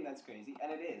 you might think that's crazy,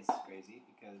 and it is crazy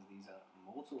because these are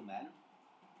mortal men.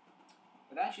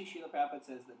 But actually, Srila Prabhupada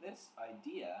says that this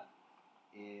idea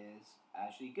is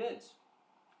actually good.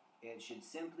 It should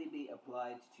simply be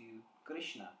applied to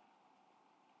Krishna.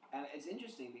 And it's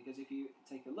interesting because if you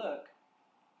take a look,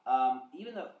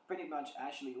 even though pretty much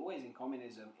actually always in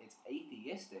communism it's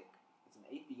atheistic, it's an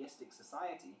atheistic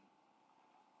society,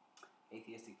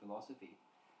 atheistic philosophy.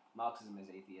 Marxism is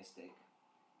atheistic,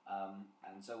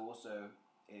 and so also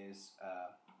is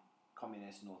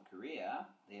communist North Korea.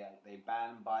 They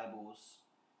ban Bibles.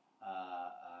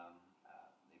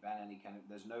 They ban any kind of.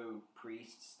 There's no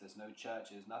priests. There's no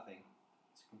churches. Nothing.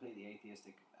 It's a completely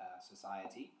atheistic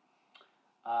society.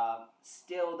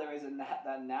 Still, there is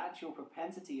that natural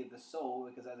propensity of the soul,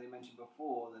 because as I mentioned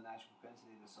before, the natural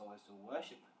propensity of the soul is to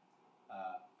worship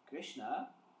Krishna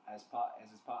as part and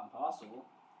parcel.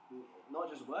 Not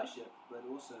just worship, but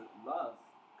also love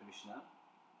Krishna,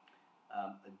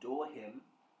 adore him,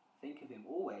 think of him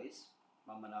always.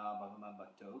 Mamana Bhavama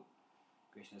Bhakto,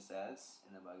 Krishna says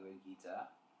in the Bhagavad Gita,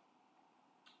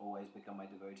 always become my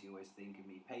devotee, always think of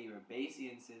me, pay your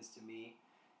obeisances to me,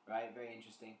 right? Very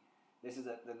interesting. This is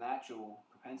the natural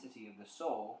propensity of the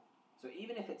soul. So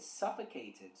even if it's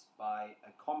suffocated by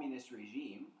a communist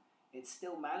regime, it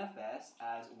still manifests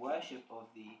as worship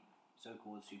of the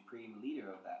so-called supreme leader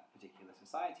of that particular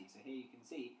society. So here you can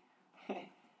see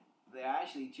they're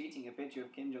actually treating a picture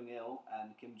of Kim Jong-il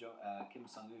and Kim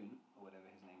Jong-un, or whatever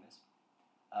his name is,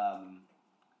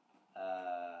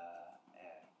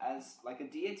 as like a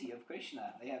deity of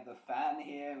Krishna. They have the fan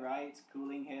here, right,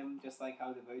 cooling him, just like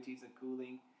how devotees are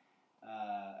cooling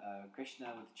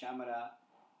Krishna with chamara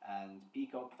and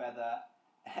peacock feather,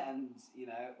 and you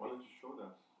know. Why don't you show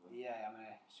that? Yeah, I'm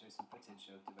gonna show some footage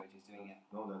of devotees doing it.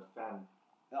 No, that fan.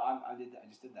 No, I did that. I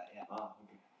just did that. Yeah. Ah,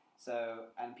 okay. So,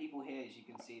 and people here, as you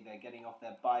can see, they're getting off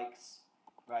their bikes,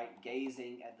 right,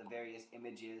 gazing at the various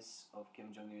images of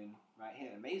Kim Jong-un, right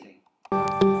here. Amazing.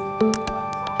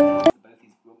 Both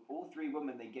these, all three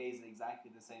women, they gaze at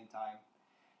exactly the same time.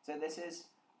 So this is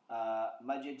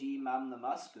Majaji Mam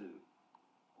Namaskuru.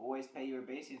 Always pay your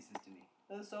obeisances to me.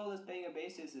 The soul is paying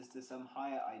obeisances to some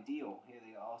higher ideal. Here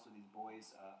they are also, these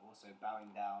boys are also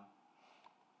bowing down.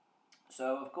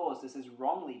 So, of course, this is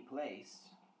wrongly placed.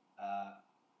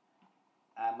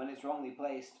 And when it's wrongly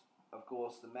placed, of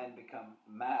course, the men become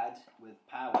mad with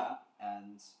power,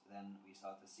 and then we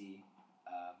start to see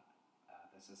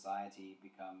the society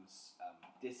becomes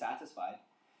dissatisfied.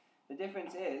 The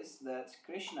difference is that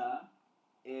Krishna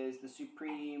is the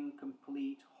supreme,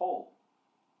 complete whole.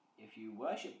 If you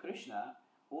worship Krishna,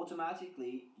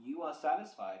 automatically you are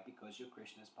satisfied because you're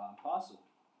Krishna's part and parcel.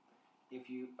 If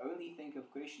you only think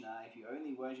of Krishna, if you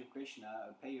only worship Krishna,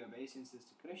 or pay your obeisances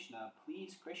to Krishna,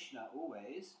 please Krishna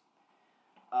always,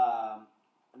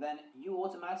 then you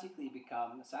automatically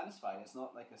become satisfied. It's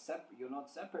not like you're not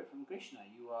separate from Krishna.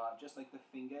 You are just like the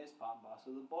finger is part and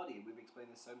parcel of the body. We've explained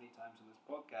this so many times on this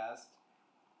podcast.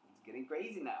 It's getting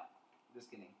crazy now.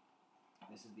 Just kidding.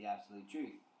 This is the absolute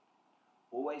truth.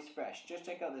 Always fresh. Just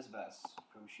check out this verse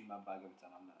from Srimad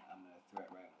Bhagavatam. I'm going to throw it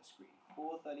right on the screen.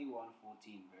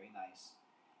 4:31:14. Very nice.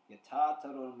 Yatha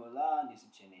taror mula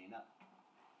nisachenena.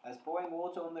 As pouring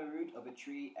water on the root of a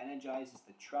tree energizes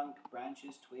the trunk,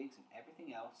 branches, twigs, and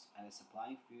everything else, and is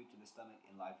supplying food to the stomach,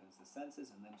 enlivens the senses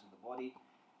and limbs of the body,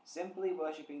 simply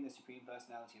worshipping the Supreme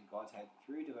Personality of Godhead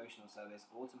through devotional service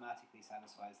automatically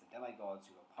satisfies the demigods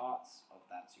who are parts of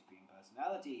that Supreme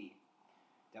Personality.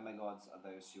 Demigods are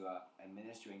those who are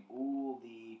administering all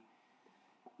the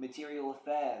material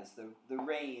affairs, the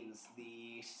rains,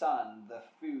 the sun, the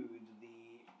food,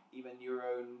 even your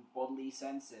own bodily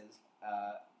senses,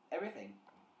 everything.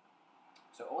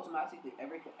 So automatically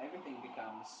everything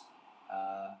becomes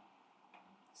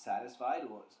satisfied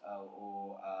or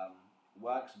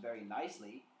works very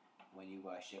nicely when you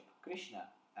worship Krishna.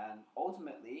 And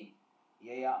ultimately,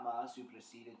 Yayatma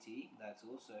Suprasidati, that's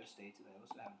also stated. I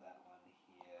also have that one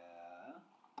here.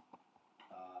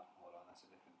 Hold on, that's a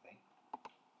different thing.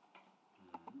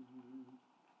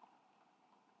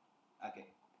 Okay.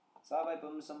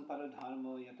 Savaipam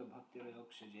samparadharmo yato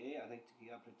bhaktiryokshaje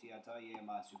adhiktiya pratyata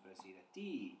yema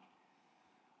suprasidati.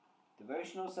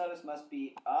 Devotional service must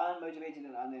be unmotivated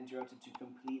and uninterrupted to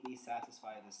completely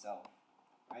satisfy the self.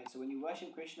 Right? So when you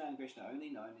worship Krishna and Krishna only,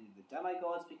 not only do the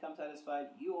demigods become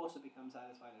satisfied, you also become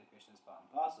satisfied with Krishna's part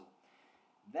and parcel.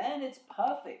 Then it's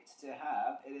perfect to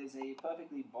have, it is a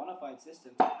perfectly bona fide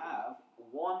system to have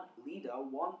one leader,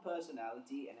 one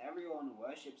personality, and everyone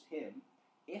worships him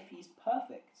if he's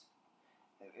perfect.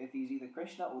 If he's either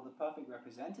Krishna or the perfect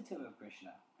representative of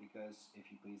Krishna, because if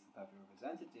you please the perfect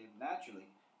representative, naturally,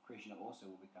 Krishna also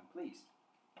will become pleased.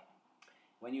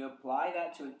 When you apply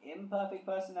that to an imperfect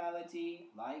personality,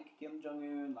 like Kim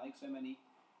Jong-un, like so many,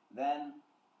 then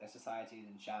the society is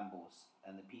in shambles,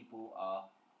 and the people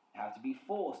have to be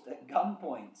forced at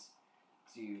gunpoint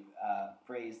to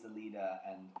praise the leader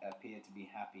and appear to be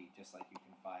happy, just like you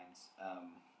can find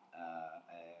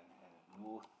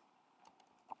North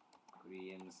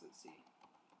Koreans, let's see,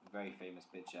 a very famous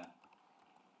picture.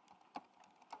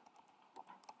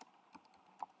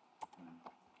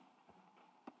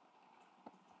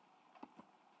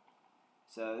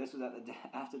 So this was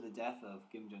after the death of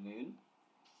Kim Jong-un.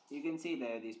 You can see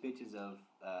there these pictures of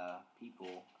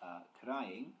people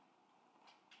crying,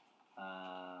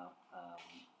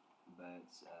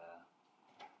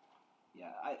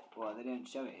 well, they don't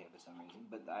show it here for some reason.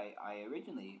 But I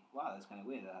originally, wow, that's kind of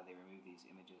weird how they removed these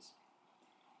images.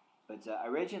 But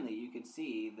originally, you could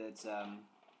see that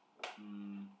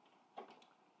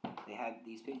they had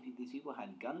these people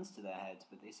had guns to their heads,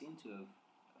 but they seem to have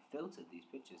filtered these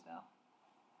pictures now.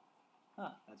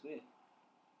 Huh, that's weird.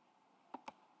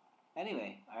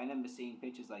 Anyway, I remember seeing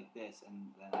pictures like this,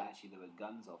 and then actually there were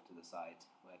guns off to the side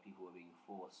where people were being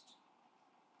forced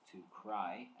to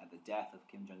cry at the death of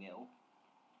Kim Jong-il.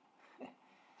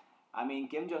 I mean,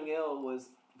 Kim Jong-il was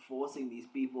forcing these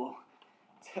people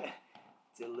to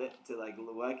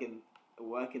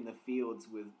work in the fields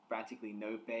with practically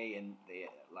no pay, and they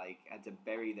had to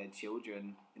bury their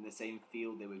children in the same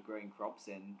field they were growing crops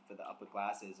in for the upper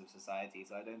classes of society.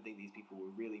 So I don't think these people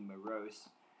were really morose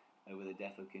over the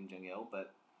death of Kim Jong-il.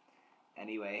 But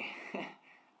anyway,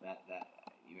 that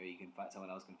you can find,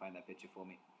 someone else can find that picture for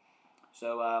me.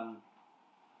 So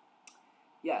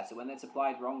so when it's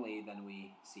applied wrongly, then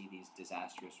we see these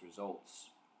disastrous results.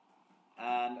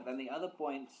 And then the other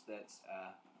point that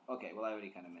I already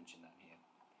kind of mentioned that here.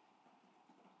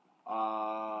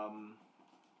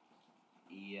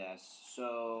 Yes.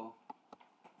 So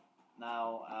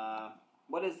now,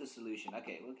 what is the solution?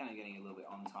 Okay, we're kind of getting a little bit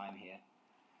on time here.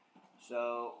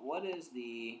 So, what is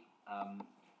the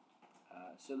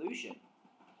solution?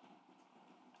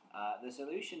 The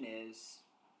solution is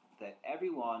that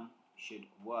everyone should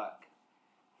work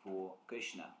for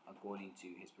Krishna according to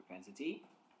his propensity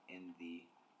in the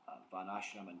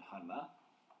Varnashram and Dharma.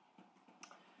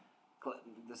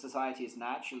 The society is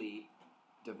naturally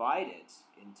divided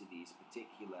into these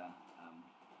particular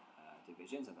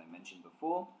divisions, as I mentioned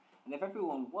before. And if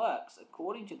everyone works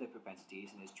according to their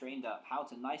propensities and is trained up how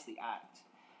to nicely act,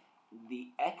 the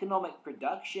economic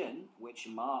production, which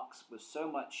Marx was so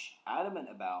much adamant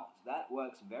about, that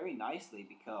works very nicely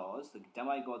because the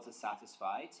demigods are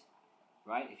satisfied,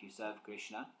 right, if you serve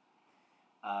Krishna.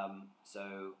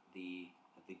 So the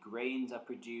grains are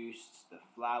produced, the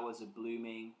flowers are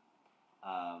blooming,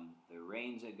 the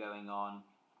rains are going on.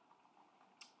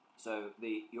 So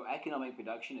your economic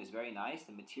production is very nice,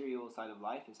 the material side of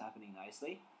life is happening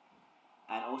nicely.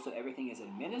 And also everything is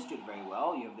administered very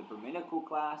well. You have the Brahminical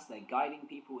class, they're guiding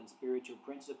people in spiritual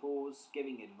principles,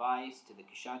 giving advice to the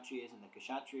Kshatriyas and the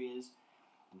Kshatriyas.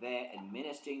 They're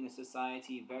administering the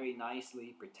society very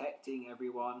nicely, protecting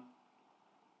everyone.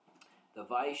 The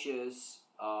Vaishyas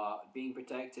are being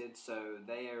protected, so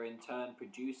they are in turn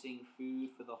producing food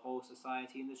for the whole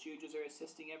society, and the Shudras are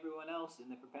assisting everyone else in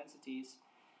their propensities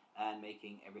and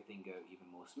making everything go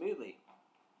even more smoothly.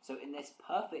 So in this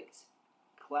perfect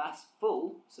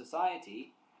class-full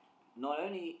society, not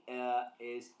only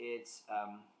is it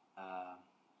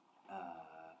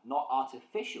not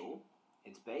artificial,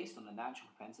 it's based on a natural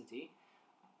propensity,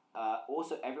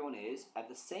 also everyone is, at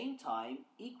the same time,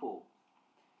 equal.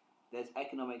 There's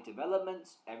economic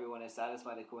development, everyone is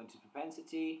satisfied according to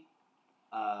propensity,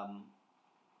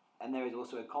 and there is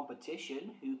also a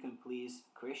competition who can please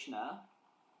Krishna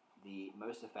the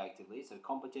most effectively. So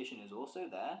competition is also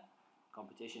there.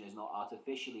 Competition is not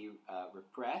artificially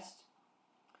repressed.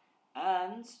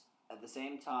 And at the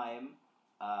same time,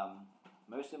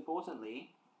 most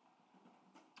importantly,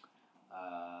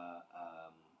 I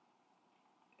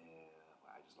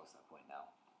just lost that point now.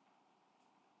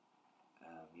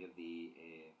 You have the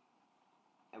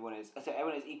everyone is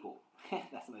equal.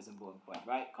 That's the most important point,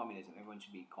 right? Communism. Everyone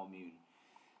should be commune.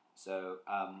 So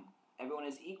everyone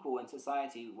is equal in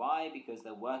society. Why? Because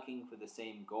they're working for the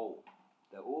same goal.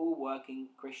 They're all working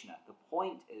Krishna. The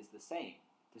point is the same,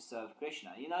 to serve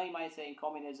Krishna. You know, you might say in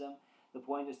communism, the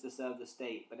point is to serve the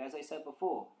state. But as I said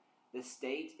before, the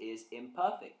state is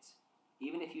imperfect.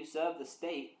 Even if you serve the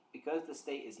state, because the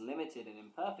state is limited and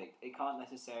imperfect, it can't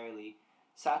necessarily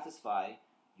satisfy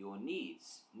your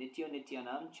needs. Nitya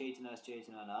nityanam, chaitanas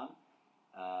chaitananam,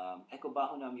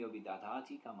 ekobahunam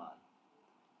yovidadhati kaman.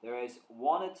 There is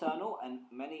one eternal and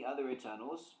many other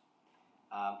eternals,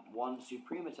 one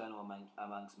supreme eternal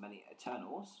amongst many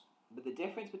eternals. But the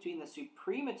difference between the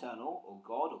supreme eternal, or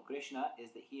God, or Krishna,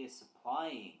 is that he is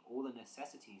supplying all the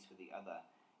necessities for the other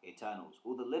eternals.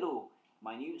 All the little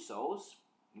minute souls,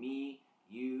 me,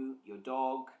 you, your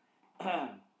dog,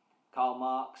 Karl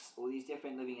Marx, all these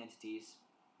different living entities,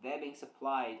 they're being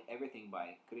supplied everything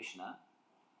by Krishna.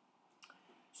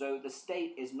 So the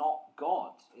state is not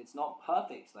God. It's not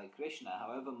perfect like Krishna.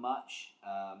 However much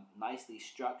nicely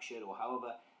structured or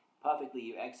however perfectly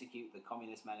you execute the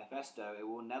Communist Manifesto, it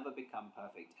will never become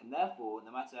perfect. And therefore,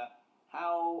 no matter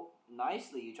how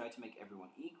nicely you try to make everyone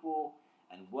equal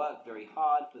and work very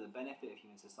hard for the benefit of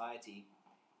human society,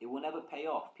 it will never pay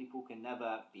off. People can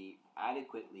never be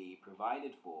adequately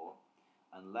provided for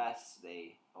unless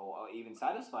they, or even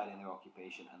satisfied in their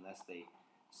occupation, unless they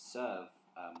serve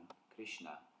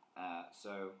Krishna.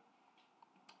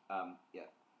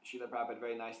 Srila Prabhupada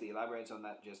very nicely elaborates on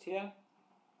that just here.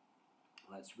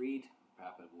 Let's read.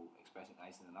 Prabhupada will express it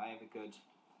nicer than I ever could.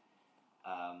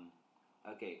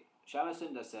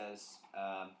 Shamasunda says,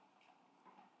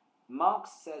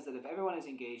 Marx says that if everyone is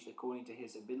engaged according to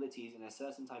his abilities in a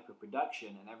certain type of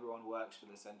production and everyone works for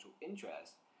the central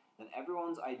interest, then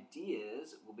everyone's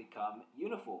ideas will become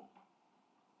uniform.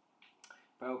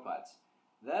 Prabhupada,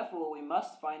 therefore we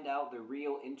must find out the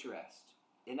real interest.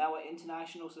 In our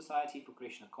international society for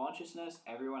Krishna consciousness,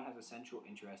 everyone has a central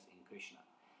interest in Krishna.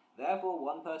 Therefore,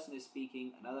 one person is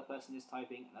speaking, another person is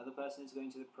typing, another person is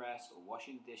going to the press or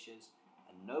washing dishes,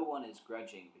 and no one is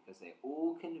grudging because they're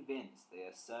all convinced they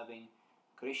are serving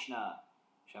Krishna.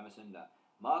 Shamasunda.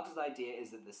 Marx's idea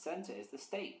is that the center is the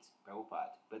state,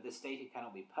 Prabhupada, but the state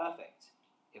cannot be perfect.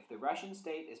 If the Russian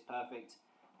state is perfect,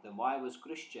 then why was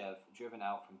Khrushchev driven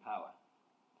out from power?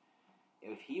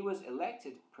 If he was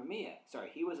elected premier,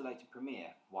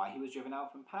 why he was driven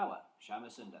out from power?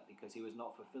 Shamasunda, because he was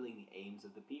not fulfilling the aims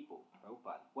of the people,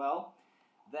 Prabhupada. Well,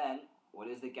 then, what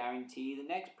is the guarantee the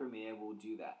next premier will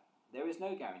do that? There is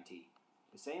no guarantee.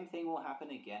 The same thing will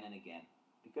happen again and again.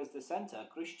 Because the center,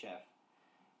 Khrushchev,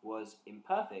 was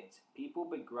imperfect, people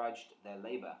begrudged their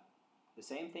labor. The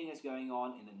same thing is going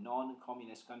on in the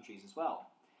non-communist countries as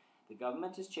well. The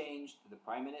government has changed, the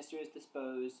prime minister is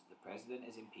disposed, the president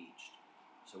is impeached.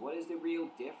 So what is the real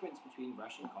difference between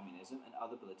Russian communism and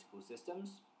other political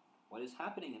systems? What is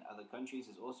happening in other countries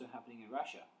is also happening in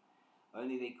Russia.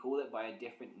 Only they call it by a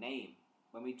different name.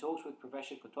 When we talked with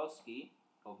Professor Kotovsky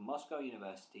of Moscow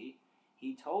University,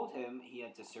 he told him he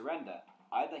had to surrender.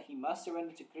 Either he must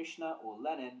surrender to Krishna or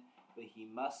Lenin, but he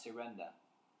must surrender.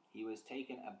 He was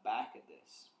taken aback at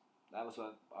this. That was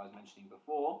what I was mentioning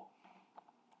before,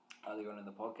 earlier on in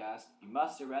the podcast. You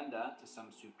must surrender to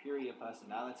some superior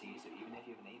personality, so even if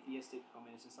you have an atheistic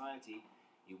communist society,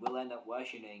 you will end up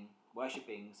worshipping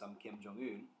some Kim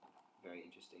Jong-un. Very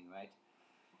interesting, right?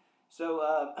 So,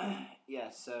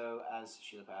 so as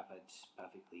Srila Prabhupada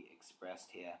perfectly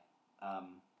expressed here,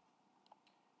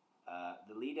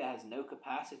 the leader has no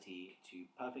capacity to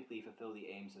perfectly fulfill the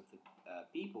aims of the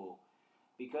people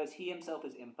because he himself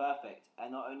is imperfect.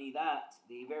 And not only that,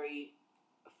 the very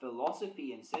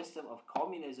philosophy and system of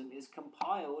communism is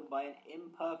compiled by an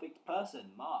imperfect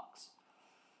person, Marx.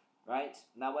 Right?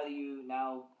 Now, whether you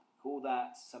now call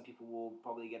that, some people will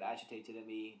probably get agitated at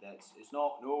me, that it's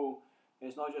not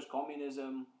just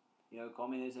communism. You know,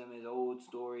 communism is old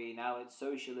story. Now it's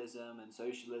socialism, and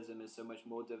socialism is so much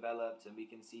more developed, and we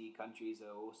can see countries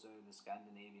are also the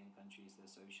Scandinavian countries, they're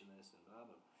socialist and blah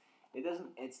blah. It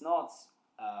doesn't. It's not.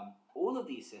 All of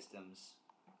these systems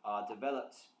are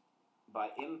developed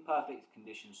by imperfect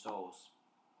conditioned souls,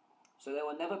 so they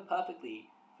will never perfectly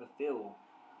fulfill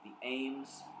the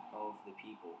aims of the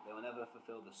people. They will never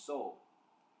fulfill the soul.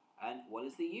 And what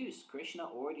is the use? Krishna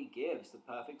already gives the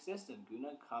perfect system.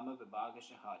 Guna kama vibhaga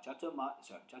shaha.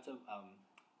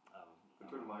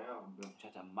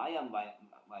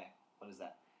 What is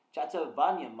that?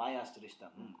 Chaturvanya maya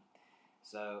strishtam.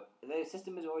 So the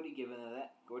system is already given.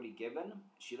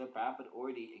 Srila Prabhupada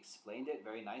already explained it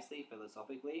very nicely,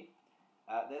 philosophically.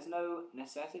 There's no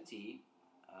necessity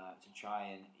to try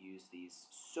and use these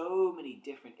so many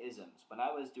different isms. When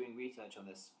I was doing research on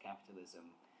this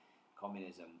capitalism,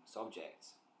 communism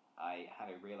subject, I had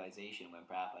a realization when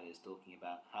Prabhupada is talking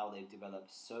about how they've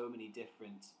developed so many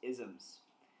different isms.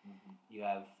 Mm-hmm. You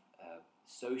have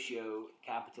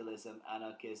socio-capitalism,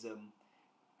 anarchism,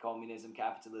 communism,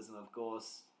 capitalism, of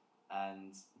course,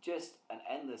 and just an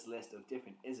endless list of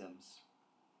different isms.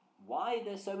 Why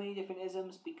there's so many different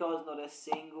isms? Because not a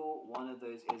single one of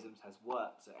those isms has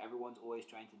worked, so everyone's always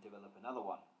trying to develop another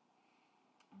one.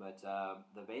 But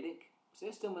the Vedic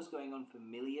system was going on for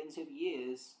millions of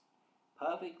years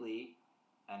perfectly,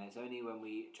 and it's only when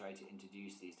we try to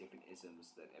introduce these different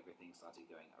isms that everything started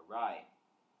going awry.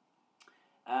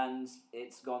 And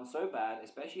it's gone so bad,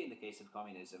 especially in the case of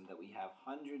communism, that we have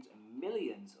hundreds and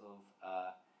millions of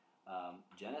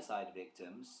genocide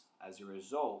victims as a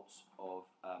result of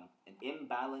an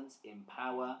imbalance in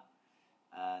power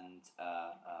and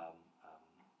how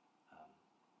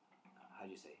do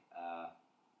you say,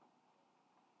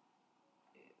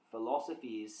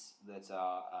 philosophies that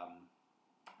are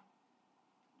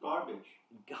garbage.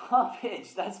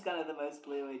 That's kind of the most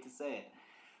clear way to say it.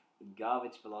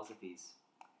 Garbage philosophies.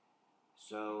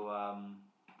 So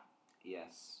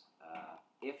yes,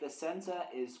 if the center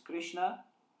is Krishna,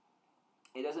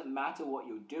 it doesn't matter what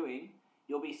you're doing,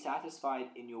 you'll be satisfied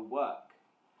in your work.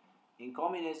 In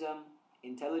communism,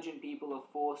 intelligent people are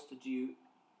forced to do,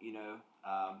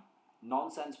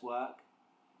 nonsense work,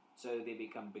 so they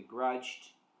become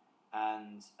begrudged,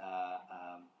 and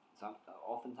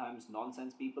oftentimes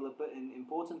nonsense people are put in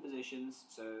important positions,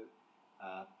 so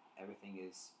everything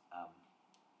is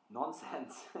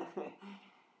nonsense.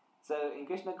 So in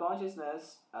Krishna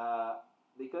consciousness,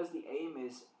 because the aim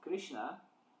is Krishna,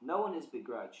 no one is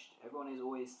begrudged. Everyone is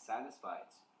always satisfied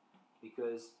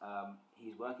because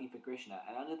he's working for Krishna.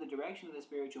 And under the direction of the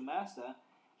spiritual master,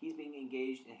 he's being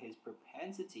engaged in his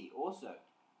propensity also.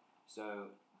 So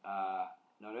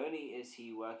not only is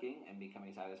he working and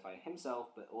becoming satisfied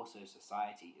himself, but also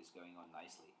society is going on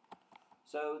nicely.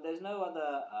 So there's no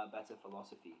other better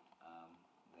philosophy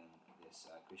than this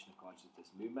Krishna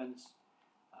consciousness movement.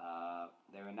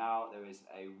 There is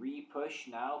a re-push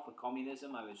now for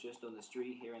communism. I was just on the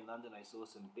street here in London. I saw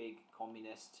some big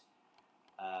communist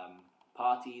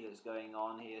party that's going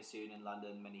on here soon in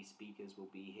London. Many speakers will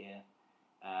be here,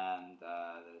 and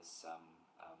there's some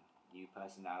new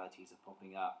personalities are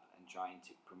popping up and trying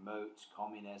to promote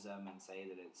communism and say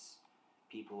that it's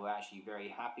people who are actually very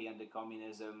happy under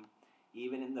communism,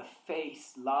 even in the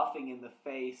face, laughing in the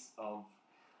face of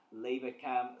labor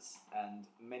camps and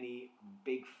many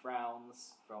big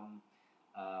frowns from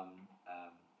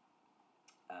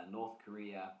North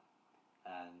Korea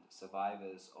and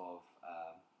survivors of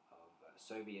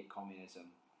Soviet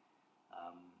communism.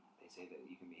 They say that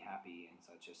you can be happy in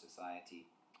such a society.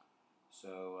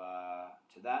 So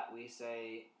to that we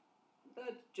say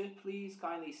that just please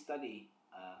kindly study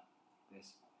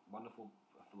this wonderful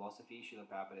philosophy Srila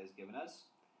Prabhupada has given us.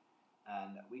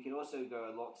 And we can also go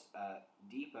a lot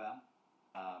deeper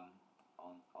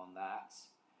on that.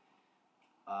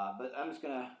 But I'm just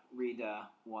going to read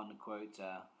one quote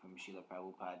from Srila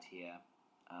Prabhupada here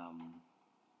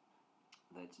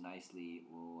that nicely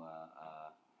will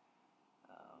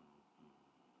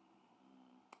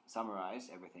summarize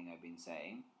everything I've been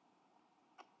saying.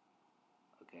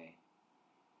 Okay.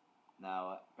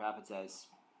 Now, Prabhupada says,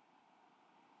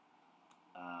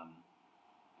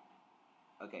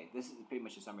 okay, this is pretty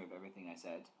much a summary of everything I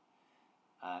said.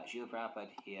 Srila Prabhupada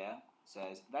here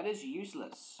says, that is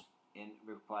useless. in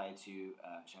reply to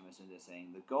Shamasundar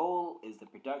saying, the goal is the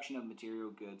production of material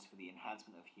goods for the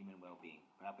enhancement of human well-being.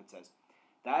 Prabhupada says,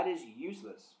 that is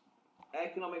useless.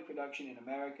 Economic production in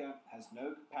America has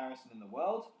no comparison in the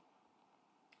world,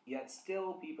 yet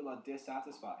still people are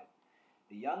dissatisfied.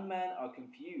 The young men are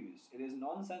confused. It is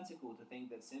nonsensical to think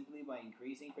that simply by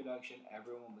increasing production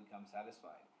everyone will become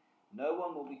satisfied. No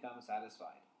one will become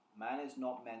satisfied. Man is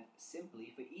not meant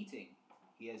simply for eating.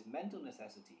 He has mental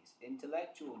necessities,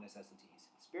 intellectual necessities,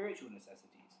 spiritual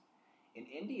necessities. In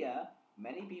India,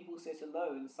 many people sit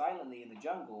alone silently in the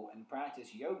jungle and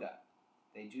practice yoga.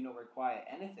 They do not require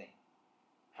anything.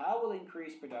 How will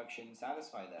increased production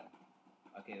satisfy them?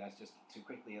 Okay, that's just to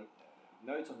quickly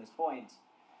note on this point.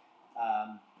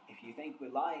 If you think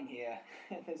we're lying here,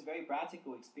 there's very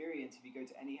practical experience. If you go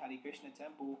to any Hare Krishna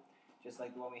temple, just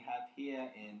like the one we have here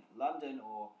in London,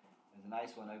 or there's a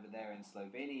nice one over there in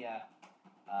Slovenia,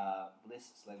 Bliss,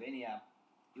 Slovenia,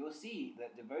 you will see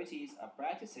that devotees are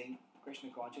practicing Krishna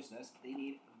consciousness. They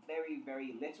need very,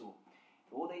 very little.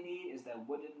 All they need is their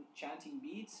wooden chanting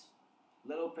beads,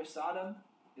 little prasadam,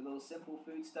 the little simple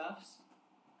foodstuffs,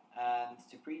 and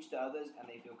to preach to others, and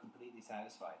they feel completely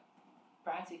satisfied.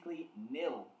 Practically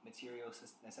nil material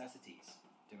necessities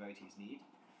devotees need.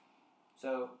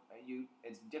 So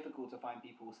it's difficult to find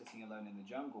people sitting alone in the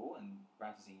jungle and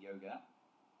practicing yoga,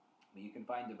 but you can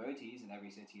find devotees in every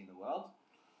city in the world,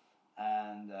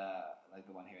 and like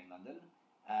the one here in London,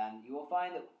 and you will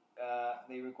find that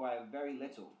they require very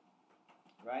little,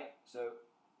 right? So,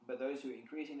 but those who are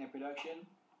increasing their production,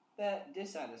 they're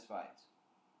dissatisfied.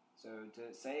 So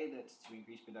to say that to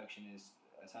increase production is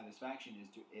satisfaction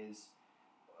is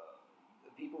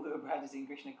people who are practicing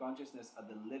Krishna consciousness are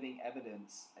the living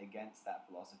evidence against that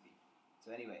philosophy.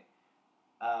 So anyway,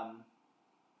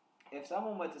 if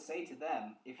someone were to say to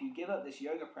them, if you give up this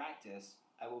yoga practice,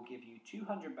 I will give you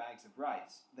 200 bags of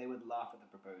rice, they would laugh at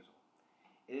the proposal.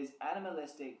 It is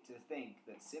animalistic to think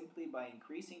that simply by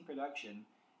increasing production,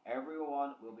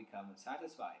 everyone will become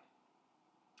satisfied.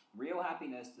 Real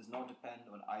happiness does not depend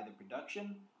on either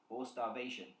production or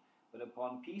starvation, but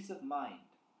upon peace of mind.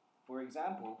 For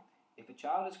example, if a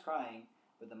child is crying,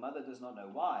 but the mother does not know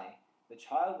why, the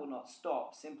child will not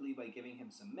stop simply by giving him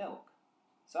some milk.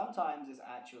 Sometimes this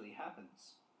actually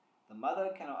happens. The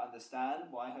mother cannot understand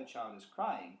why her child is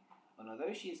crying, and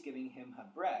although she is giving him her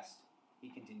breast, he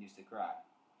continues to cry.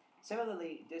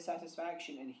 Similarly,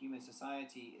 dissatisfaction in human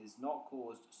society is not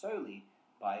caused solely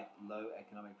by low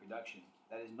economic production.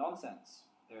 That is nonsense.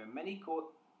 There are many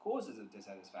causes of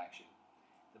dissatisfaction.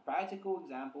 The practical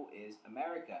example is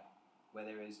America, where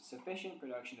there is sufficient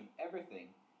production of everything,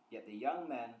 yet the young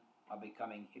men are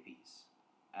becoming hippies.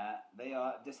 They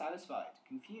are dissatisfied,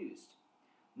 confused.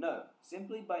 No,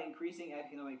 simply by increasing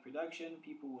economic production,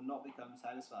 people will not become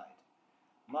satisfied.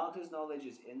 Marx's knowledge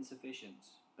is insufficient,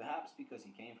 perhaps because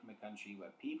he came from a country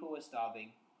where people were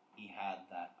starving. He had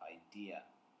that idea.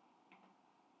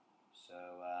 So,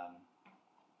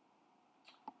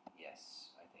 yes,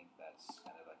 I think that's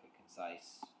kind of like a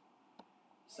concise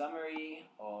summary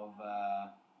of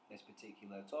this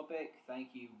particular topic. Thank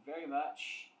you very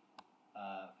much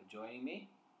for joining me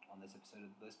on this episode of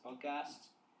the Bliss Podcast.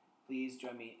 Please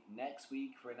join me next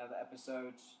week for another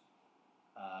episode.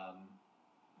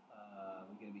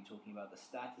 We're going to be talking about the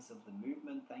status of the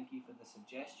movement. Thank you for the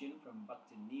suggestion from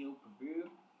Bhakti Neil Prabhu.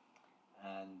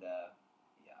 And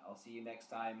I'll see you next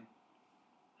time.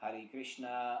 Hare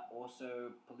Krishna.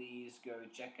 Also, please go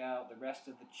check out the rest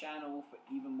of the channel for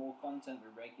even more content.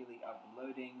 We're regularly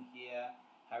uploading here.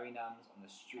 Harinams on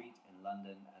the street in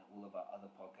London and all of our other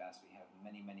podcasts. We have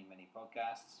many, many, many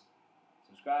podcasts.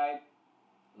 Subscribe,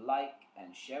 like,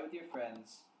 and share with your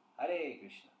friends. Hare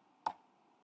Krishna.